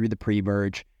tribe through the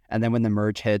pre-merge, and then when the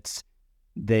merge hits,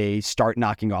 they start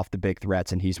knocking off the big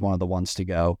threats, and he's one of the ones to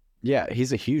go. Yeah,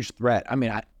 he's a huge threat. I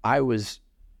mean, I was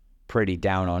pretty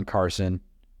down on Carson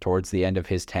towards the end of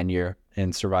his tenure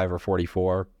in Survivor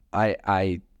 44.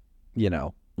 I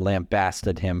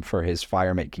lambasted him for his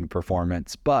fire-making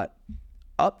performance, but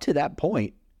up to that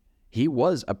point, he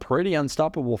was a pretty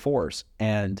unstoppable force.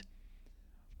 And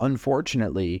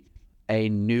unfortunately, a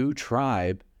new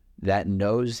tribe that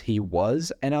knows he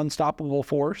was an unstoppable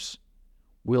force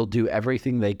will do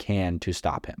everything they can to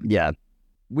stop him. Yeah,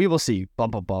 we will see.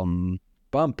 Bum, bum, bum.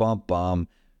 Bum, bum, bum.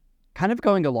 Kind of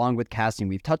going along with casting,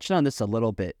 we've touched on this a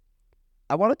little bit.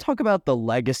 I want to talk about the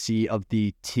legacy of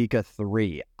the Tika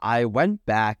 3. I went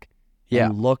back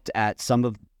and looked at some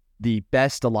of the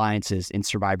best alliances in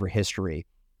Survivor history.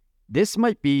 This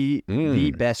might be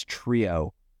the best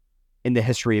trio in the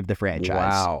history of the franchise.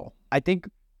 Wow. I think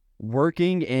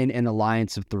working in an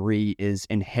alliance of 3 is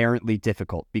inherently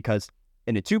difficult because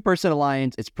in a 2-person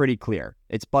alliance, it's pretty clear.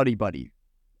 It's buddy-buddy.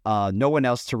 No one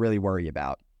else to really worry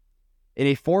about. In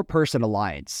a 4-person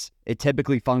alliance, it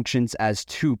typically functions as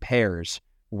 2 pairs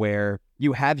where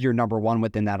you have your number 1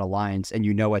 within that alliance and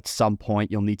you know at some point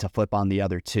you'll need to flip on the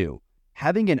other 2.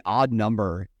 Having an odd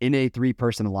number in a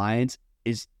 3-person alliance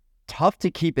is tough to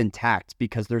keep intact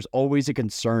because there's always a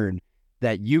concern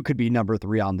that you could be number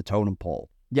 3 on the totem pole.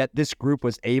 Yet this group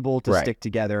was able to stick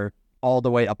together all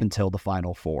the way up until the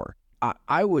Final Four.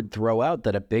 I would throw out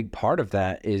that a big part of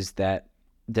that is that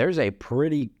there's a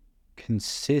pretty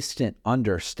consistent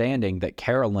understanding that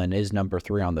Carolyn is number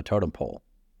 3 on the totem pole.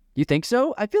 You think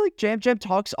so? I feel like Jam Jam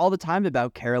talks all the time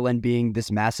about Carolyn being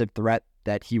this massive threat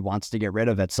that he wants to get rid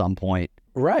of at some point.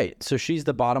 Right. So she's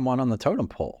the bottom one on the totem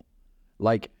pole.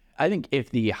 Like, I think if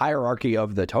the hierarchy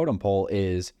of the totem pole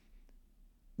is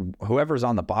whoever's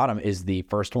on the bottom is the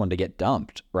first one to get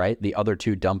dumped, right? The other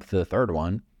 2 dump the third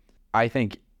one. I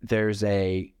think there's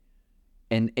an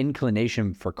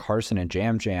inclination for Carson and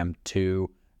Jam Jam to,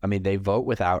 I mean, they vote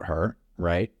without her,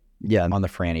 right? Yeah. On the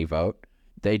Franny vote.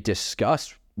 They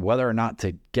discuss whether or not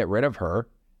to get rid of her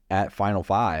at Final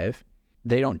 5.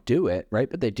 They don't do it, right?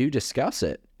 But they do discuss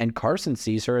it. And Carson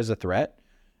sees her as a threat,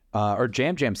 or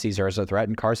Jam Jam sees her as a threat,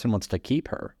 and Carson wants to keep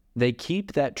her. They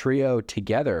keep that trio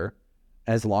together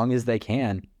as long as they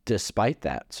can, despite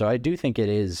that. So I do think it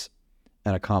is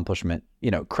an accomplishment.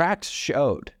 Cracks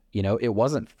showed, it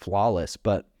wasn't flawless,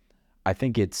 but I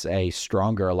think it's a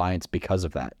stronger alliance because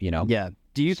of that, Yeah.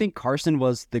 Do you think Carson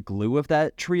was the glue of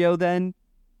that trio then?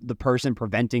 The person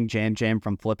preventing Jam Jam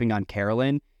from flipping on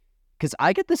Carolyn? Because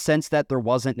I get the sense that there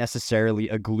wasn't necessarily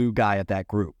a glue guy of that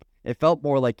group. It felt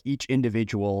more like each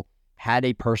individual had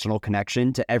a personal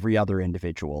connection to every other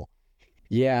individual.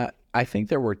 Yeah, I think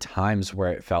there were times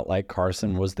where it felt like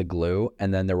Carson was the glue,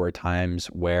 and then there were times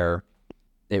where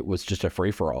it was just a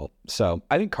free-for-all. So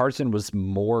I think Carson was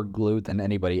more glue than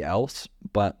anybody else,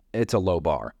 but it's a low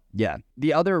bar. Yeah.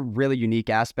 The other really unique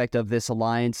aspect of this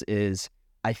alliance is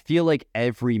I feel like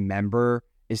every member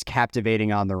is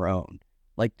captivating on their own.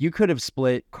 Like, you could have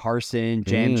split Carson,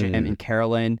 Jam Jam, and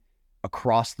Carolyn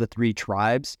across the 3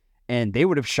 tribes, and they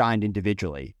would have shined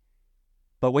individually.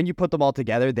 But when you put them all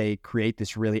together, they create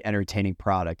this really entertaining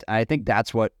product. And I think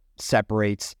that's what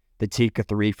separates the Tika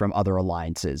 3 from other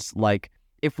alliances. Like,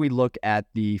 if we look at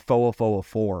the Foa Foa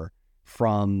 4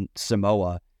 from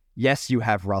Samoa, yes, you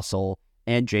have Russell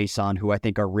and Jason, who I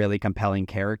think are really compelling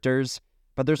characters,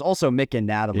 but there's also Mick and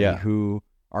Natalie, who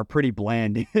are pretty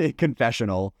bland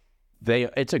confessional.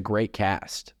 It's a great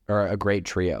cast, or a great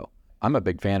trio. I'm a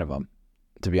big fan of them,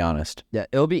 to be honest. Yeah,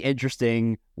 it'll be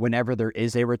interesting whenever there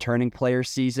is a returning player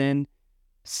season,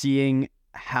 seeing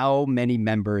how many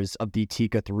members of the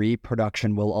Tika 3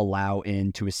 production will allow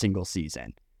into a single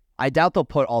season. I doubt they'll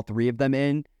put all 3 of them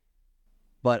in,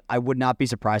 but I would not be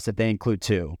surprised if they include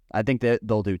 2. I think that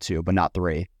they'll do 2, but not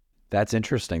 3. That's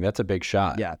interesting. That's a big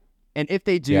shot. Yeah. And if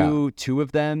they do 2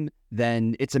 of them,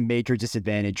 then it's a major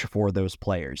disadvantage for those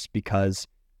players because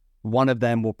one of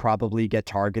them will probably get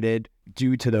targeted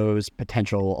due to those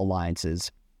potential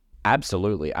alliances.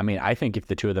 Absolutely. I mean, I think if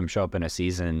the 2 of them show up in a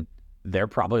season, they're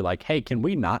probably like, hey, can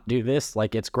we not do this?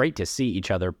 Like, it's great to see each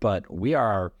other, but we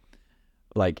are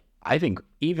like, I think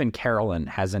even Carolyn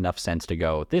has enough sense to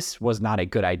go, this was not a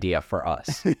good idea for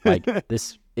us. Like,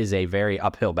 this is a very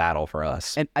uphill battle for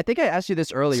us. And I think I asked you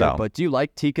this earlier, but do you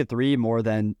like Tika 3 more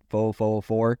than Foa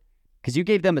 4? Because you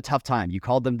gave them a tough time. You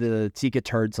called them the Tika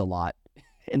turds a lot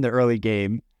in the early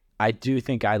game. I do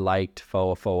think I liked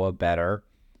Foa better,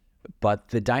 but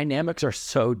the dynamics are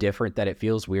so different that it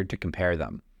feels weird to compare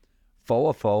them.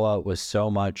 Foa was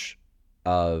so much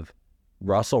of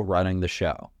Russell running the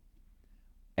show,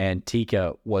 and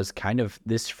Tika was kind of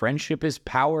this friendship is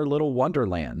power little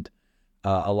wonderland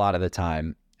a lot of the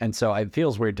time. And so it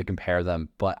feels weird to compare them,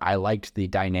 but I liked the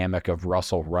dynamic of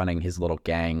Russell running his little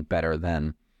gang better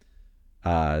than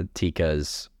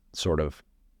Tika's sort of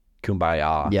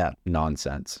kumbaya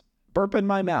nonsense. Burp in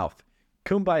my mouth.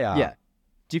 Kumbaya. Yeah.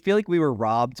 Do you feel like we were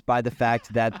robbed by the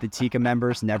fact that the Tika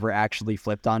members never actually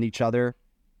flipped on each other?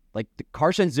 Like,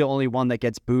 Carson's the only one that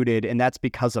gets booted, and that's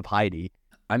because of Heidi.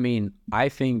 I mean, I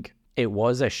think it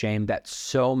was a shame that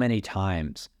so many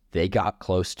times they got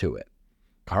close to it.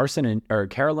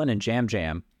 Carolyn and Jam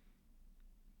Jam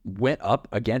went up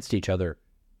against each other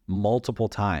multiple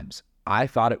times. I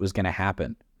thought it was going to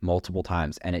happen multiple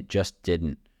times, and it just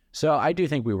didn't. So I do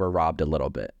think we were robbed a little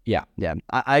bit. Yeah. Yeah,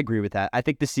 I agree with that. I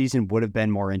think the season would have been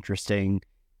more interesting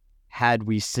had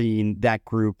we seen that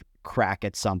group crack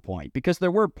at some point, because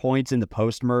there were points in the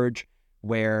post-merge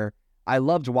where I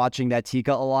loved watching that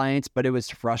Tika alliance, but it was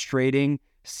frustrating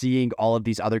seeing all of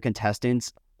these other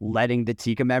contestants letting the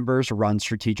Tika members run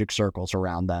strategic circles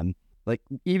around them. Like,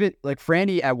 even like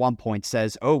Franny at one point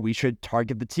says, oh, we should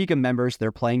target the Tika members.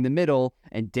 They're playing the middle.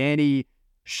 And Danny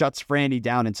shuts Franny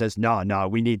down and says, no,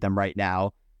 we need them right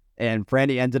now. And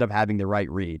Franny ended up having the right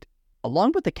read.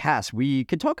 Along with the cast, we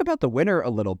can talk about the winner a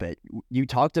little bit. You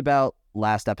talked about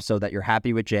last episode that you're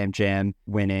happy with Jam Jam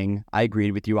winning. I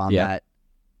agreed with you on that.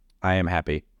 I am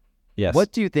happy. Yes.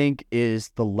 What do you think is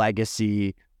the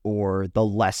legacy or the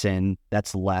lesson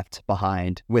that's left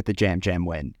behind with the Jam Jam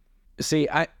win? See,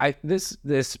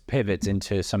 this pivots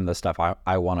into some of the stuff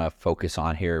I want to focus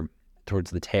on here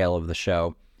towards the tail of the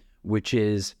show, which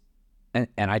is, and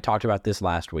I talked about this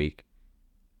last week,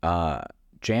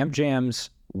 Jam Jam's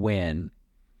win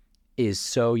is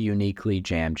so uniquely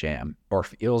Jam Jam, or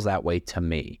feels that way to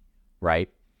me, right?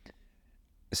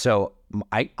 So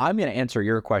I'm going to answer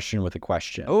your question with a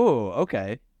question. Oh,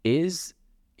 okay. Is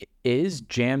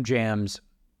Jam Jam's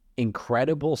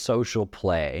incredible social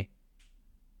play,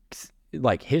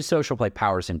 like his social play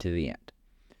powers him to the end?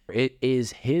 It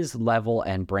is his level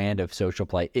and brand of social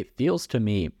play. It feels to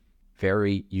me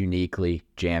very uniquely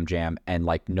Jam Jam, and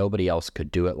like nobody else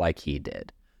could do it like he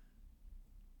did.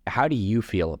 How do you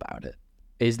feel about it?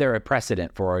 Is there a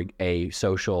precedent for a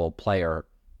social player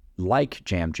like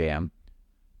Jam Jam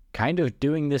kind of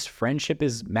doing this friendship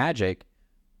is magic,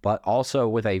 but also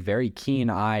with a very keen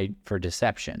eye for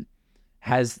deception?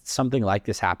 Has something like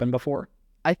this happened before?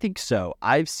 I think so.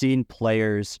 I've seen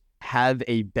players have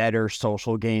a better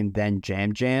social game than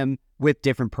Jam Jam with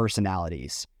different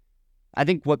personalities. I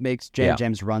think what makes Jam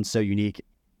Jam's run so unique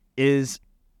is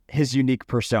his unique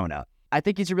persona. I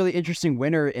think he's a really interesting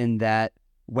winner in that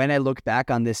when I look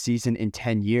back on this season in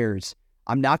 10 years,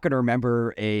 I'm not going to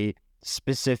remember a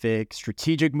specific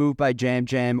strategic move by Jam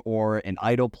Jam or an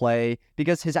idol play,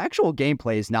 because his actual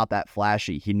gameplay is not that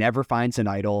flashy. He never finds an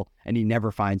idol and he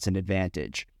never finds an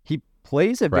advantage. He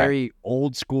plays a very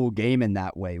old school game in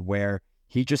that way, where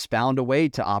he just found a way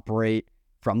to operate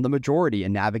from the majority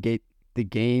and navigate the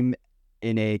game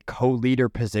in a co-leader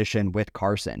position with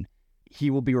Carson. He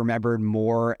will be remembered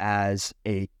more as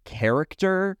a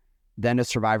character than a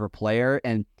Survivor player.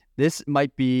 And this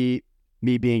might be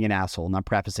me being an asshole, not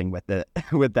prefacing with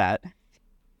that.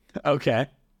 Okay.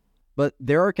 But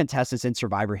there are contestants in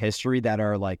Survivor history that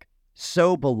are like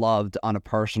so beloved on a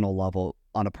personal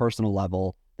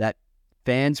level that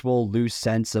fans will lose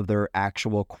sense of their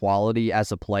actual quality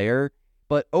as a player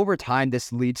But over time,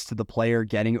 this leads to the player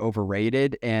getting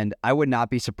overrated, and I would not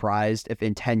be surprised if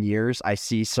in 10 years I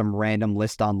see some random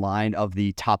list online of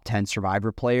the top 10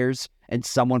 Survivor players, and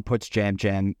someone puts Jam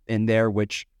Jam in there,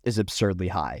 which is absurdly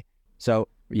high. So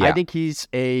I think he's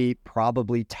a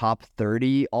probably top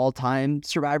 30 all-time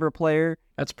Survivor player.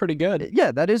 That's pretty good.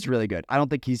 Yeah, that is really good. I don't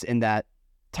think he's in that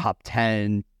top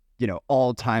 10,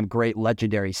 all-time great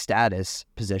legendary status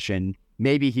position.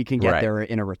 Maybe he can get there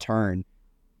in a return.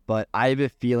 But I have a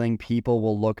feeling people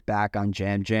will look back on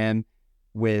Jam Jam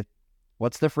with,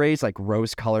 what's the phrase? Like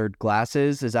rose-colored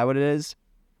glasses? Is that what it is?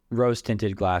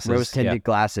 Rose-tinted glasses. Rose-tinted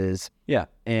glasses. Yeah.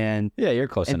 And you're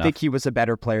close enough. And think he was a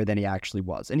better player than he actually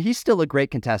was. And he's still a great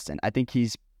contestant. I think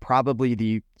he's probably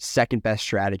the second best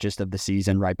strategist of the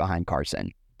season, right behind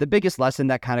Carson. The biggest lesson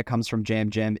that kind of comes from Jam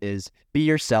Jam is be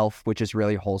yourself, which is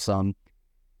really wholesome.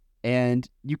 And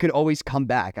you could always come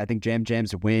back. I think Jam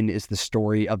Jam's win is the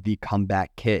story of the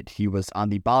comeback kid. He was on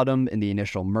the bottom in the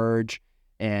initial merge,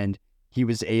 and he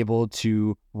was able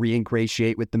to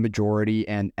re-ingratiate with the majority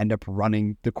and end up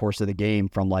running the course of the game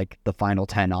from like the final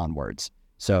 10 onwards.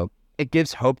 So it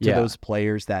gives hope to those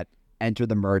players that enter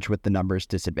the merge with the numbers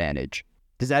disadvantage.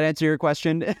 Does that answer your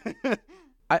question?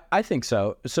 I think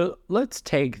so. So let's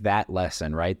take that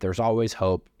lesson, right? There's always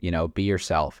hope, be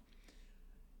yourself.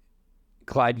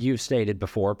 Clyde, you've stated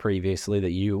before previously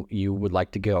that you would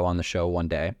like to go on the show one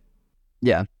day.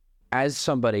 Yeah. As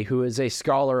somebody who is a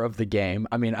scholar of the game,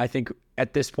 I mean, I think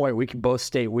at this point we can both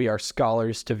state we are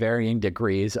scholars to varying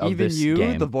degrees of this game.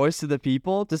 Even you, the voice of the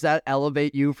people, does that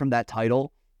elevate you from that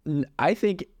title? I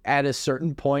think at a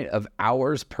certain point of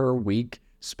hours per week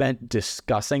spent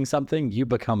discussing something, you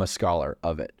become a scholar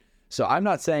of it. So I'm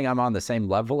not saying I'm on the same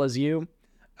level as you.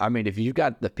 I mean, if you've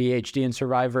got the PhD in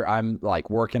Survivor, I'm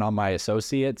like working on my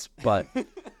associates, but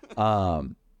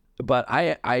I'm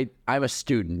a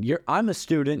student. I'm a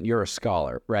student, you're a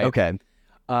scholar, right? Okay.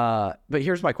 But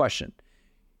here's my question.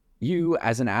 You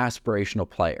as an aspirational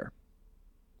player,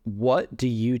 what do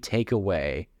you take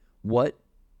away? What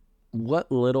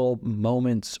little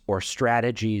moments or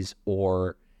strategies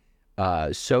or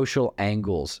social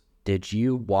angles did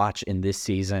you watch in this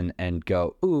season and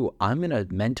go, ooh, I'm going to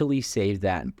mentally save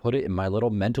that and put it in my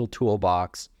little mental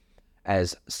toolbox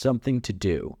as something to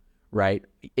do, right?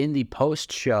 In the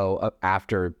post-show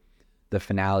after the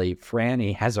finale,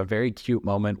 Franny has a very cute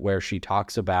moment where she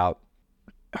talks about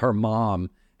her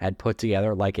mom had put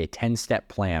together like a 10-step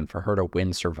plan for her to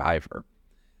win Survivor.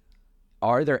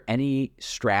 Are there any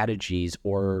strategies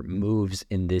or moves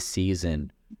in this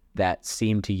season that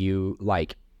seem to you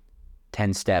like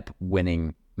 10-step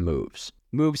winning moves?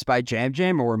 Moves by Jam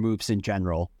Jam or moves in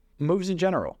general? Moves in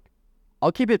general.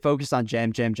 I'll keep it focused on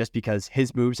Jam Jam just because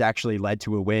his moves actually led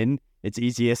to a win. It's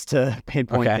easiest to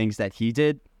pinpoint things that he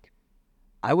did.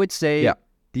 I would say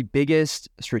the biggest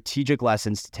strategic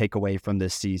lessons to take away from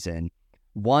this season,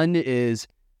 one is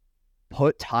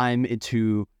put time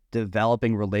into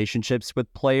developing relationships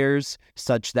with players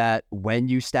such that when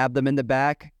you stab them in the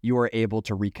back, you are able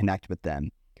to reconnect with them.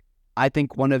 I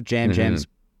think one of Jam Jam's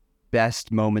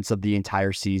best moments of the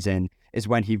entire season is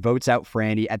when he votes out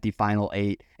Franny at the final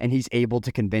 8 and he's able to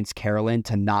convince Carolyn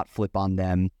to not flip on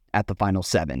them at the final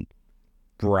 7.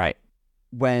 Right.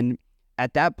 When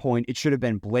at that point, it should have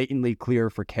been blatantly clear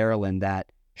for Carolyn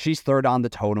that she's third on the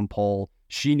totem pole.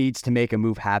 She needs to make a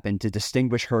move happen to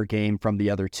distinguish her game from the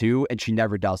other two, and she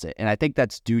never does it. And I think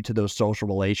that's due to those social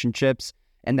relationships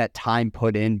and that time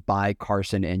put in by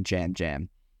Carson and Jam Jam.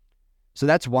 So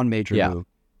that's one major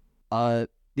move.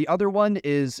 The other one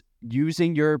is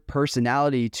using your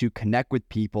personality to connect with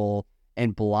people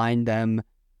and blind them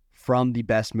from the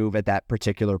best move at that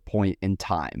particular point in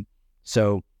time.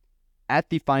 So at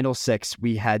the final 6,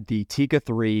 we had the Tika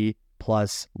 3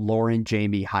 plus Lauren,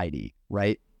 Jamie, Heidi,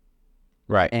 right?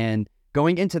 Right. And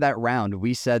going into that round,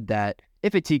 we said that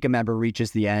if a Tika member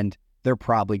reaches the end, they're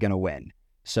probably going to win.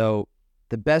 So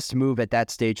the best move at that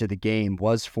stage of the game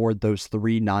was for those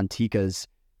 3 non-Tikas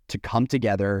to come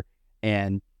together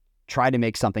and try to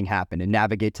make something happen and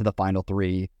navigate to the final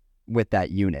 3 with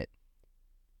that unit.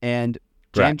 And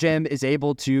Jam Jam is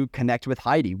able to connect with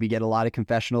Heidi. We get a lot of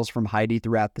confessionals from Heidi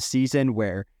throughout the season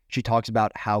where she talks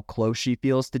about how close she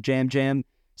feels to Jam Jam.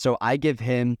 So I give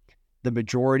him the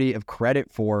majority of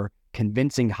credit for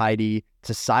convincing Heidi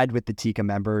to side with the Tika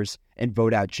members and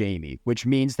vote out Jamie, which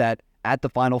means that at the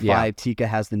final 5, Tika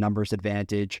has the numbers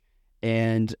advantage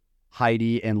and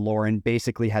Heidi and Lauren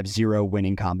basically have 0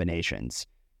 winning combinations.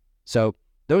 So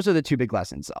those are the 2 big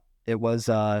lessons. It was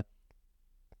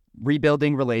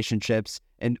rebuilding relationships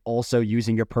and also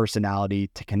using your personality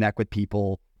to connect with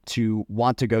people to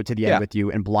want to go to the end with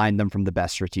you and blind them from the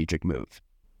best strategic move.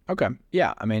 Okay.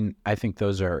 Yeah. I mean, I think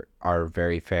those are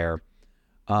very fair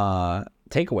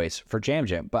takeaways for Jam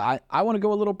Jam. But I want to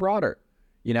go a little broader.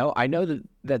 I know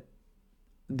that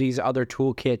these other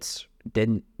toolkits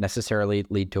didn't necessarily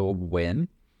lead to a win,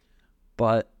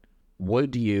 but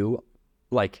would you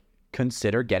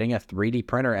consider getting a 3D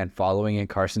printer and following in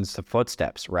Carson's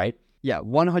footsteps, right? Yeah,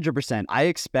 100%. I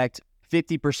expect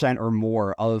 50% or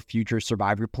more of future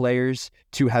Survivor players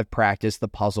to have practiced the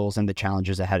puzzles and the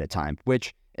challenges ahead of time,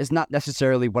 which is not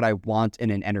necessarily what I want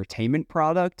in an entertainment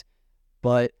product,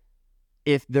 but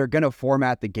if they're going to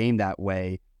format the game that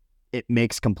way, it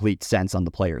makes complete sense on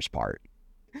the player's part.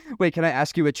 Wait, can I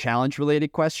ask you a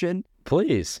challenge-related question?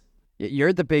 Please.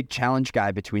 You're the big challenge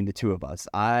guy between the two of us.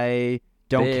 I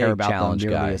don't care about them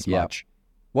nearly as much.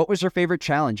 What was your favorite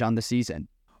challenge on the season?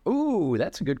 Ooh,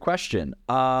 that's a good question.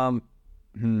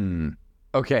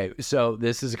 Okay, so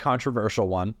this is a controversial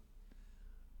one.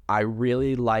 I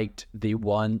really liked the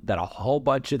one that a whole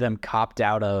bunch of them copped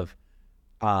out of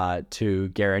to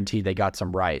guarantee they got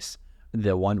some rice.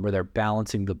 The one where they're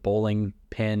balancing the bowling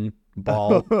pin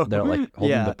ball. They're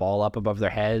holding the ball up above their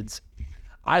heads.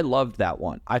 I loved that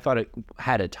one. I thought it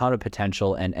had a ton of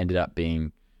potential and ended up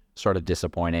being sort of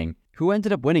disappointing. Who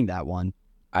ended up winning that one?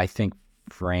 I think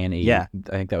Franny. Yeah.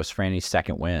 I think that was Franny's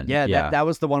second win. Yeah. That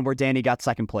was the one where Danny got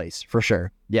second place, for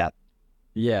sure. Yeah.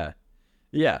 Yeah.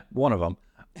 Yeah, one of them.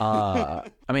 I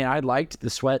mean, I liked the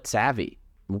Sweat Savvy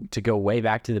to go way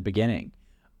back to the beginning.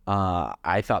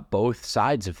 I thought both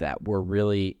sides of that were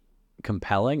really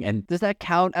compelling. And does that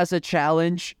count as a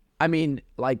challenge? I mean,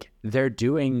 they're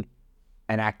doing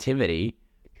an activity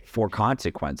for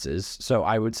consequences, so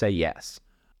I would say yes.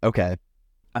 Okay.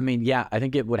 I mean, yeah, I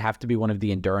think it would have to be one of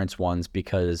the endurance ones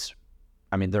because,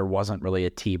 I mean, there wasn't really a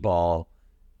T-ball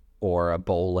or a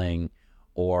bowling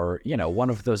or, one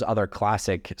of those other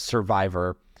classic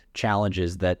Survivor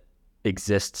challenges that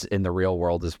exists in the real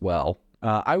world as well.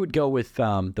 I would go with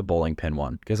the bowling pin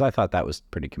one because I thought that was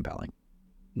pretty compelling.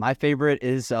 My favorite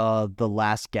is the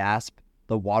last gasp,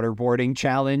 the waterboarding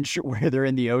challenge where they're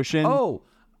in the ocean. Oh,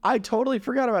 I totally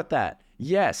forgot about that.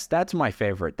 Yes, that's my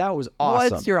favorite. That was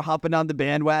awesome. What? You're hopping on the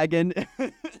bandwagon?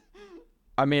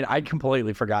 I mean, I'd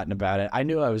completely forgotten about it. I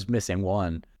knew I was missing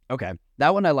one. Okay.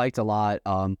 That one I liked a lot.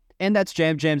 And that's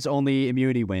Jam Jam's only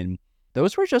immunity win.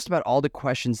 Those were just about all the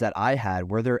questions that I had.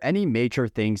 Were there any major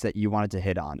things that you wanted to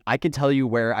hit on? I can tell you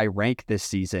where I rank this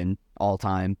season all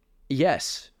time.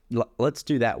 Yes. Let's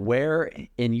do that. Where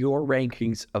in your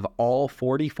rankings of all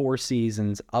 44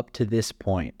 seasons up to this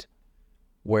point,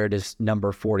 where does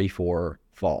number 44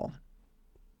 fall?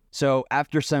 So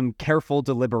after some careful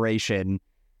deliberation,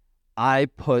 I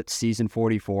put season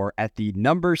 44 at the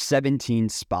number 17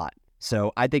 spot.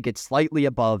 So I think it's slightly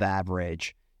above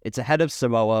average. It's ahead of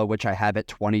Samoa, which I have at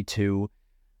 22.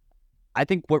 I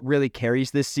think what really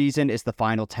carries this season is the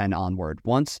final 10 onward.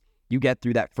 Once you get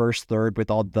through that first third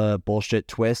with all the bullshit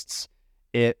twists,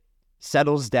 it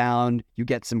settles down, you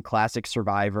get some classic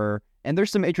Survivor, and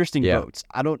there's some interesting votes.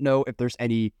 I don't know if there's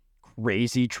any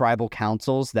crazy tribal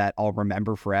councils that I'll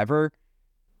remember forever,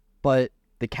 but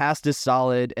the cast is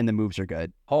solid and the moves are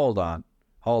good. Hold on.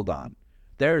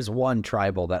 There's one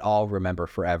tribal that I'll remember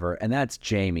forever, and that's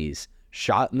Jamie's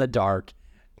shot in the dark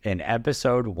in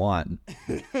episode 1.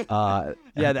 Yeah,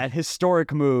 that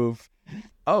historic move.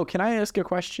 Oh, can I ask a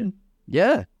question?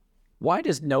 Yeah. Why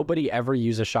does nobody ever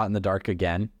use a shot in the dark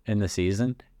again in the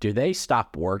season? Do they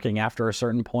stop working after a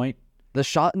certain point? The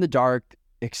shot in the dark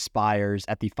expires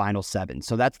at the final 7,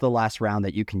 so that's the last round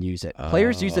that you can use it.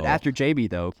 Players use it after JB,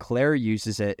 though. Claire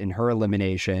uses it in her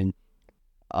elimination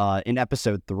in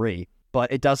episode 3,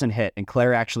 but it doesn't hit, and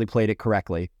Claire actually played it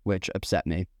correctly, which upset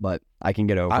me, but I can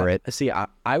get over it. See,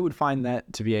 I would find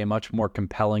that to be a much more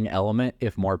compelling element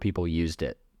if more people used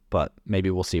it, but maybe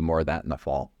we'll see more of that in the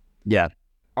fall. Yeah.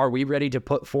 Are we ready to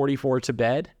put 44 to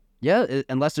bed? Yeah,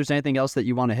 unless there's anything else that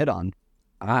you want to hit on.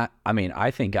 I mean, I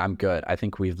think I'm good. I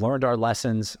think we've learned our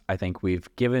lessons. I think we've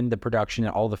given the production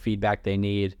all the feedback they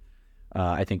need.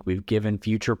 I think we've given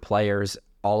future players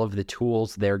all of the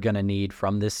tools they're going to need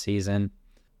from this season.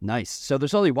 Nice. So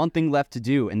there's only one thing left to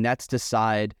do, and that's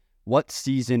decide what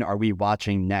season are we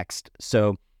watching next.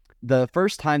 So the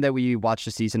first time that we watched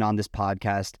a season on this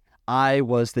podcast, I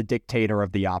was the dictator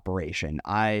of the operation.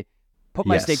 I put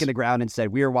my stake in the ground and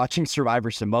said, we are watching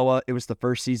Survivor Samoa. It was the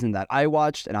first season that I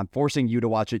watched, and I'm forcing you to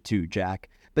watch it too, Jack.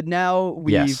 But now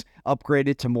we've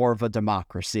upgraded to more of a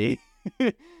democracy.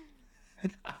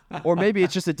 Or maybe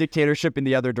it's just a dictatorship in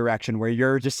the other direction where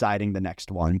you're deciding the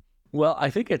next one. Well, I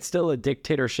think it's still a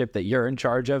dictatorship that you're in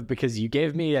charge of because you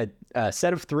gave me a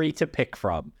set of 3 to pick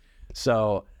from.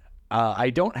 So I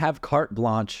don't have carte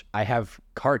blanche. I have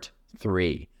carte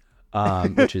 3.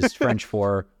 which is French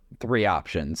for 3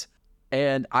 options.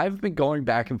 And I've been going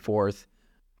back and forth.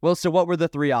 Well, so what were the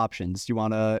 3 options? Do you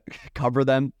want to cover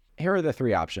them? Here are the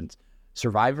 3 options.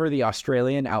 Survivor the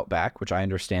Australian Outback, which I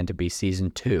understand to be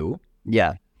season 2.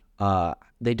 Yeah.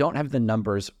 They don't have the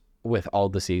numbers with all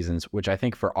the seasons, which I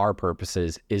think for our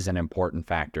purposes is an important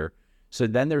factor. So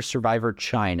then there's Survivor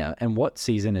China. And what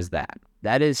season is that?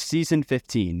 That is season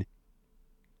 15.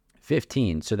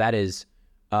 15. So that is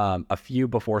a few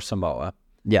before Samoa.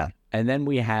 Yeah. And then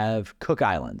we have Cook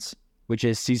Islands, which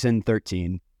is season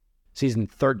 13. Season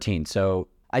 13. So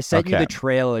I sent you the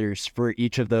trailers for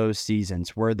each of those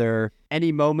seasons. Were there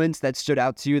any moments that stood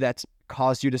out to you that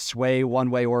caused you to sway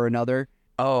one way or another?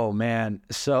 Oh, man.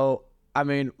 So, I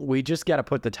mean, we just got to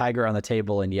put the tiger on the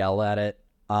table and yell at it.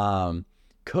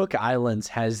 Cook Islands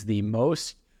has the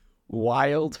most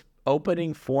wild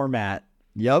opening format.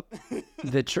 Yep.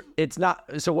 It's not.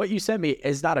 So what you sent me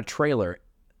is not a trailer.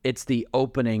 It's the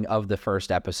opening of the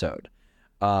first episode.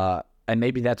 And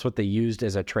maybe that's what they used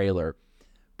as a trailer.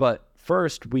 But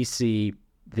first we see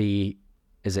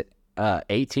is it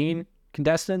 18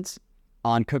 contestants?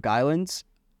 On Cook Islands?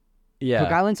 Yeah.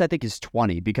 Cook Islands, I think, is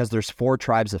 20 because there's 4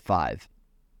 tribes of 5.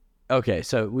 Okay,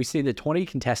 so we see the 20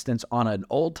 contestants on an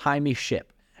old-timey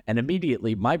ship. And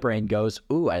immediately my brain goes,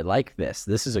 ooh, I like this.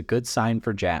 This is a good sign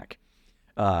for Jack.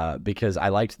 Because I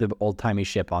liked the old-timey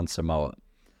ship on Samoa.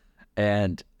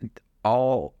 And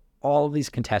all of these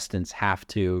contestants have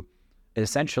to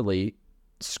essentially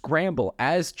scramble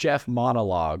as Jeff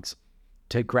monologues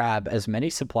to grab as many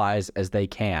supplies as they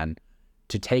can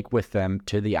to take with them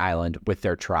to the island with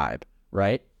their tribe,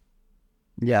 right?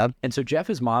 Yeah. And so Jeff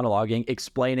is monologuing,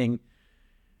 explaining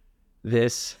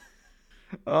this.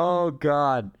 Oh,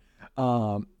 God.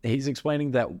 He's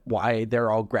explaining that why they're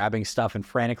all grabbing stuff and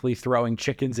frantically throwing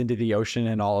chickens into the ocean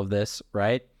and all of this,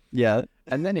 right? Yeah.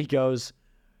 And then he goes,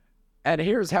 and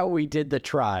here's how we did the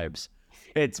tribes.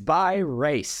 It's by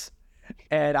race.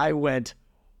 And I went,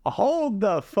 hold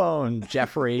the phone,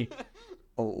 Jeffrey.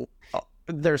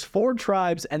 There's 4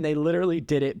 tribes, and they literally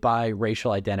did it by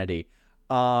racial identity.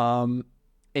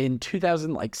 In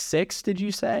 2006, did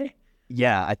you say?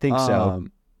 Yeah, I think so.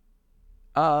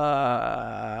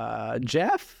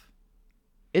 Jeff?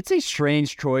 It's a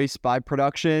strange choice by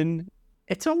production.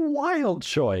 It's a wild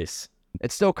choice.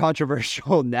 It's still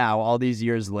controversial now, all these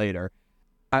years later.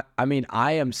 I mean,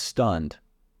 I am stunned.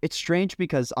 It's strange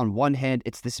because on one hand,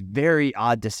 it's this very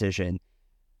odd decision.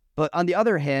 But on the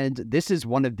other hand, this is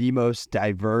one of the most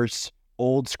diverse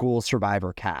old school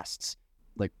Survivor casts.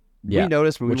 Like, we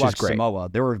noticed when we watched Samoa,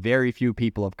 there were very few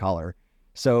people of color.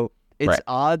 So it's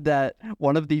odd that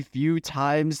one of the few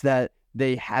times that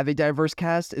they have a diverse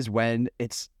cast is when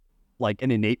it's like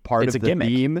an innate part of the gimmick.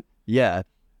 theme. Yeah.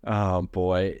 Oh,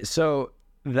 boy. So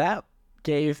that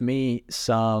gave me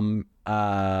some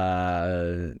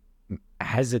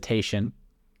hesitation,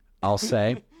 I'll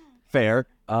say. Fair.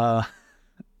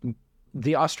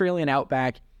 The Australian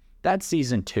Outback, that's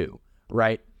season 2,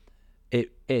 right?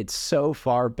 It's so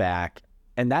far back,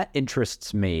 and that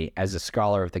interests me as a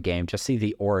scholar of the game to see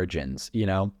the origins, you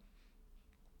know?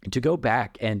 To go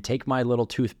back and take my little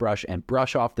toothbrush and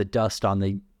brush off the dust on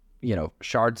the,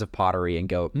 shards of pottery and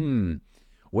go,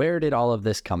 where did all of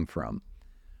this come from?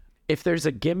 If there's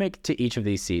a gimmick to each of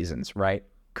these seasons, right?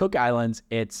 Cook Islands,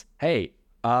 it's, hey,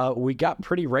 we got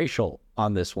pretty racial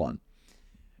on this one.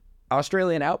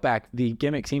 Australian Outback, the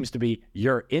gimmick seems to be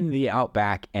you're in the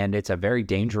Outback and it's a very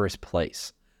dangerous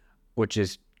place, which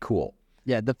is cool.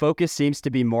 Yeah, the focus seems to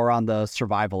be more on the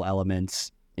survival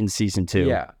elements in season 2.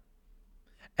 Yeah.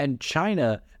 And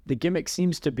China, the gimmick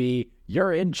seems to be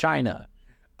you're in China.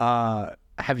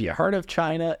 Have you heard of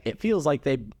China? It feels like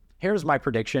here's my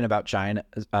prediction about China,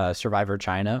 Survivor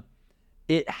China.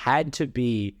 It had to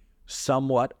be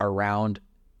somewhat around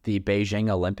the Beijing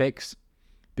Olympics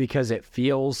because it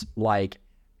feels like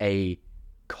a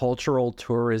cultural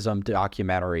tourism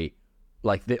documentary.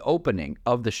 Like the opening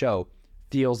of the show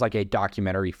feels like a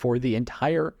documentary for the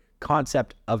entire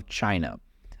concept of China.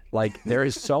 Like there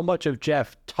is so much of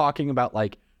Jeff talking about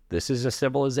like, this is a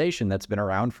civilization that's been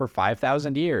around for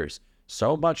 5,000 years.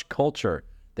 So much culture.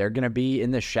 They're going to be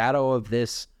in the shadow of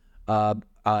this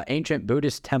ancient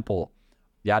Buddhist temple,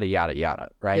 yada, yada, yada,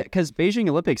 right? Yeah, because Beijing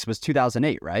Olympics was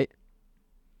 2008, right?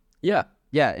 Yeah.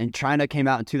 Yeah, and China came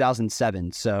out in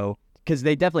 2007, so because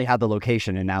they definitely had the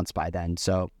location announced by then,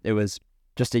 so it was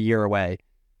just a year away.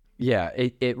 Yeah,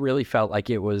 it really felt like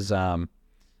it was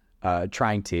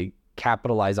trying to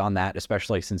capitalize on that,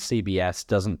 especially since CBS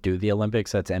doesn't do the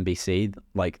Olympics, that's NBC.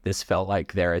 Like this felt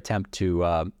like their attempt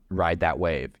to ride that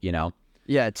wave, you know?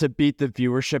 Yeah, to beat the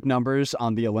viewership numbers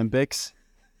on the Olympics.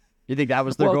 You think that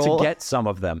was their goal? To get some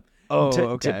of them.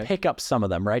 to pick up some of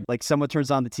them, right? Like someone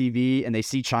turns on the TV and they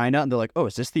see China and they're like, oh,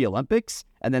 is this the Olympics?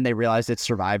 And then they realize it's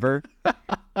Survivor.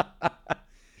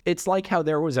 It's like how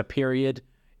there was a period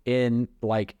in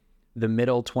like the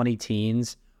middle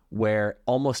 2010s where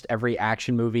almost every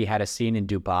action movie had a scene in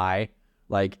Dubai.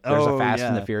 Like there's a Fast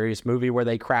and the Furious movie where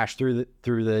they crash through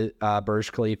the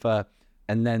Burj Khalifa,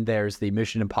 and then there's the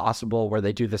Mission Impossible where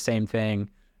they do the same thing.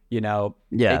 It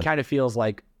kind of feels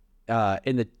like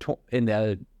in the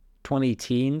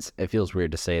 2010s, it feels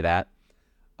weird to say that.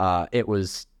 It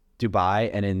was Dubai,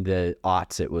 and in the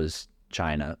aughts, it was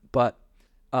China. But,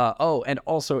 and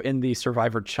also in the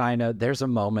Survivor China, there's a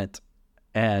moment,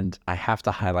 and I have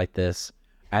to highlight this.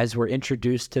 As we're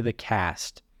introduced to the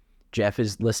cast, Jeff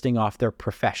is listing off their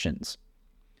professions.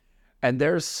 And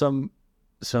there's some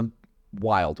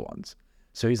wild ones.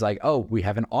 So he's like, oh, we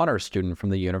have an honor student from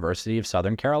the University of South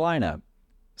Carolina,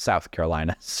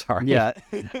 sorry. Yeah.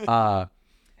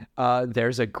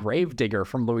 There's a grave digger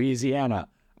from Louisiana.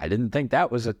 I didn't think that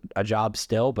was a job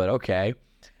still, but okay.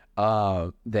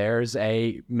 There's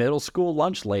a middle school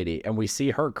lunch lady, and we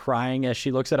see her crying as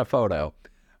she looks at a photo,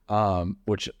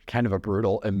 which kind of a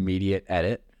brutal, immediate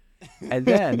edit. And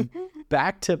then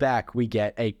back to back, we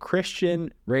get a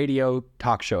Christian radio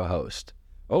talk show host.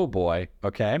 Oh boy.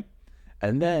 Okay.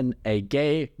 And then a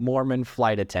gay Mormon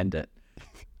flight attendant.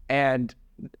 And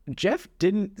Jeff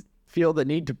didn't feel the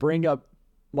need to bring up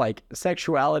like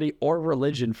sexuality or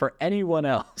religion for anyone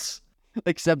else.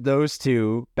 Except those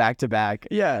two back to back.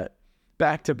 Yeah,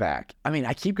 back to back. I mean,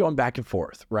 I keep going back and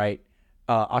forth, right?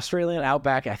 Australian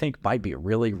Outback, I think, might be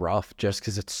really rough just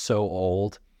because it's so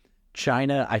old.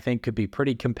 China, I think, could be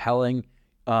pretty compelling.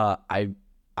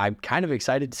 I'm kind of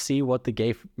excited to see what the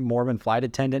gay Mormon flight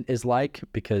attendant is like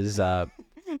because...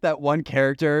 that one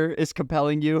character is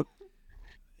compelling you?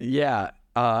 Yeah,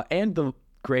 and the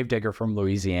gravedigger from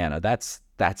Louisiana.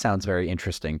 That sounds very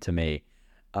interesting to me.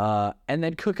 And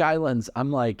then Cook Islands,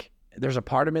 I'm like, there's a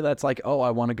part of me that's like, oh,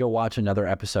 I want to go watch another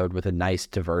episode with a nice,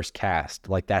 diverse cast.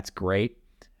 Like, that's great.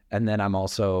 And then I'm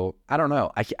also, I don't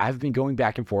know. I've been going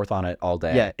back and forth on it all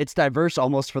day. Yeah, it's diverse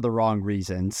almost for the wrong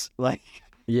reasons. Like,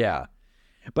 yeah.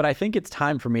 But I think it's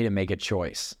time for me to make a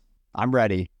choice. I'm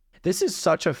ready. This is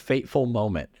such a fateful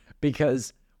moment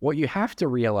because what you have to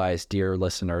realize, dear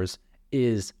listeners,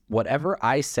 is whatever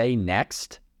I say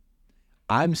next,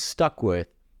 I'm stuck with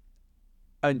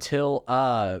until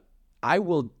I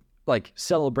will like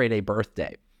celebrate a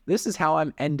birthday. This is how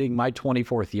I'm ending my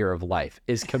 24th year of life,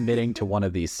 is committing to one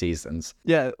of these seasons.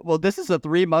 Yeah, well, this is a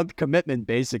 3-month commitment,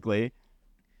 basically.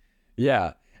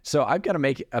 Yeah, so I've got to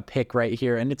make a pick right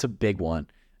here, and it's a big one.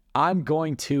 I'm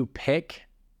going to pick...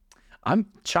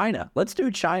 China. Let's do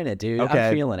China, dude. Okay.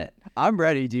 I'm feeling it. I'm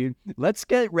ready, dude. Let's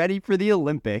get ready for the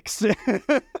Olympics.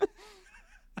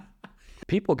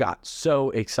 People got so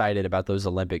excited about those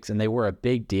Olympics, and they were a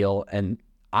big deal, and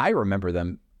I remember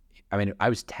them. I mean, I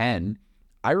was 10.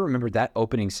 I remember that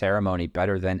opening ceremony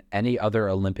better than any other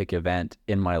Olympic event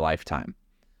in my lifetime.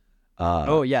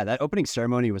 Oh, yeah, that opening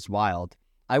ceremony was wild.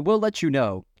 I will let you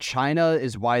know, China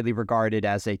is widely regarded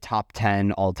as a top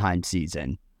 10 all-time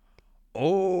season.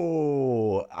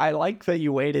 Oh, I like that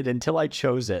you waited until I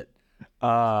chose it.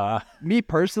 Me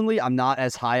personally, I'm not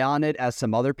as high on it as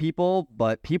some other people,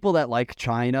 but people that like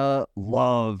China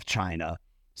love China.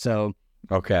 So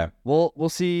okay, we'll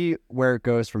see where it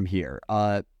goes from here.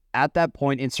 At that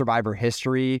point in Survivor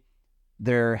history,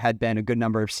 there had been a good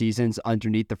number of seasons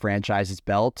underneath the franchise's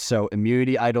belt, so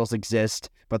immunity idols exist,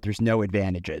 but there's no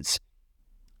advantages.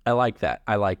 I like that.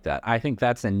 I think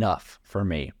that's enough for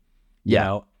me. You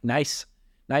know, nice,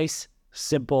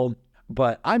 simple,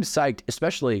 but I'm psyched,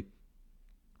 especially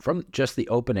from just the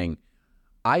opening.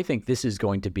 I think this is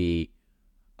going to be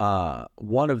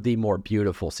one of the more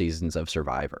beautiful seasons of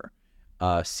Survivor,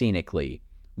 scenically.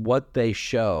 What they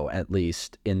show, at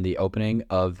least in the opening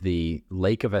of the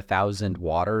Lake of 1,000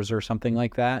 Waters or something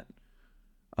like that.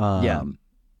 No,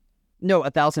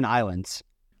 1,000 Islands.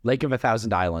 Lake of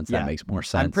 1,000 Islands. That makes more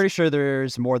sense. I'm pretty sure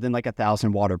there's more than like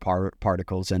 1,000 water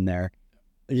particles in there.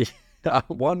 Yeah,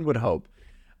 one would hope.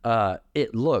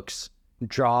 It looks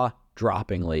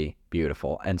jaw-droppingly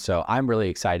beautiful. And so I'm really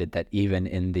excited that even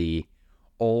in the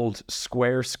old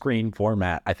square screen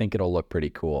format, I think it'll look pretty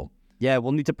cool. Yeah,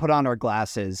 we'll need to put on our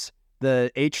glasses.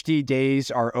 The HD days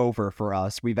are over for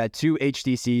us. We've had 2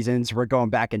 HD seasons. We're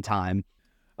going back in time.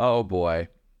 Oh, boy.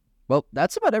 Well,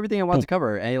 that's about everything I want to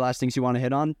cover. Any last things you want to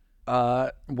hit on?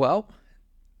 Well,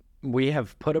 we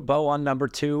have put a bow on number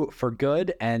 2 for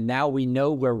good, and now we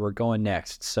know where we're going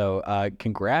next. So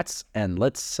congrats, and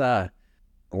let's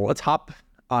hop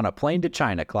on a plane to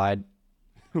China, Clyde.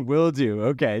 Will do.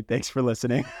 Okay, thanks for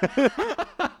listening.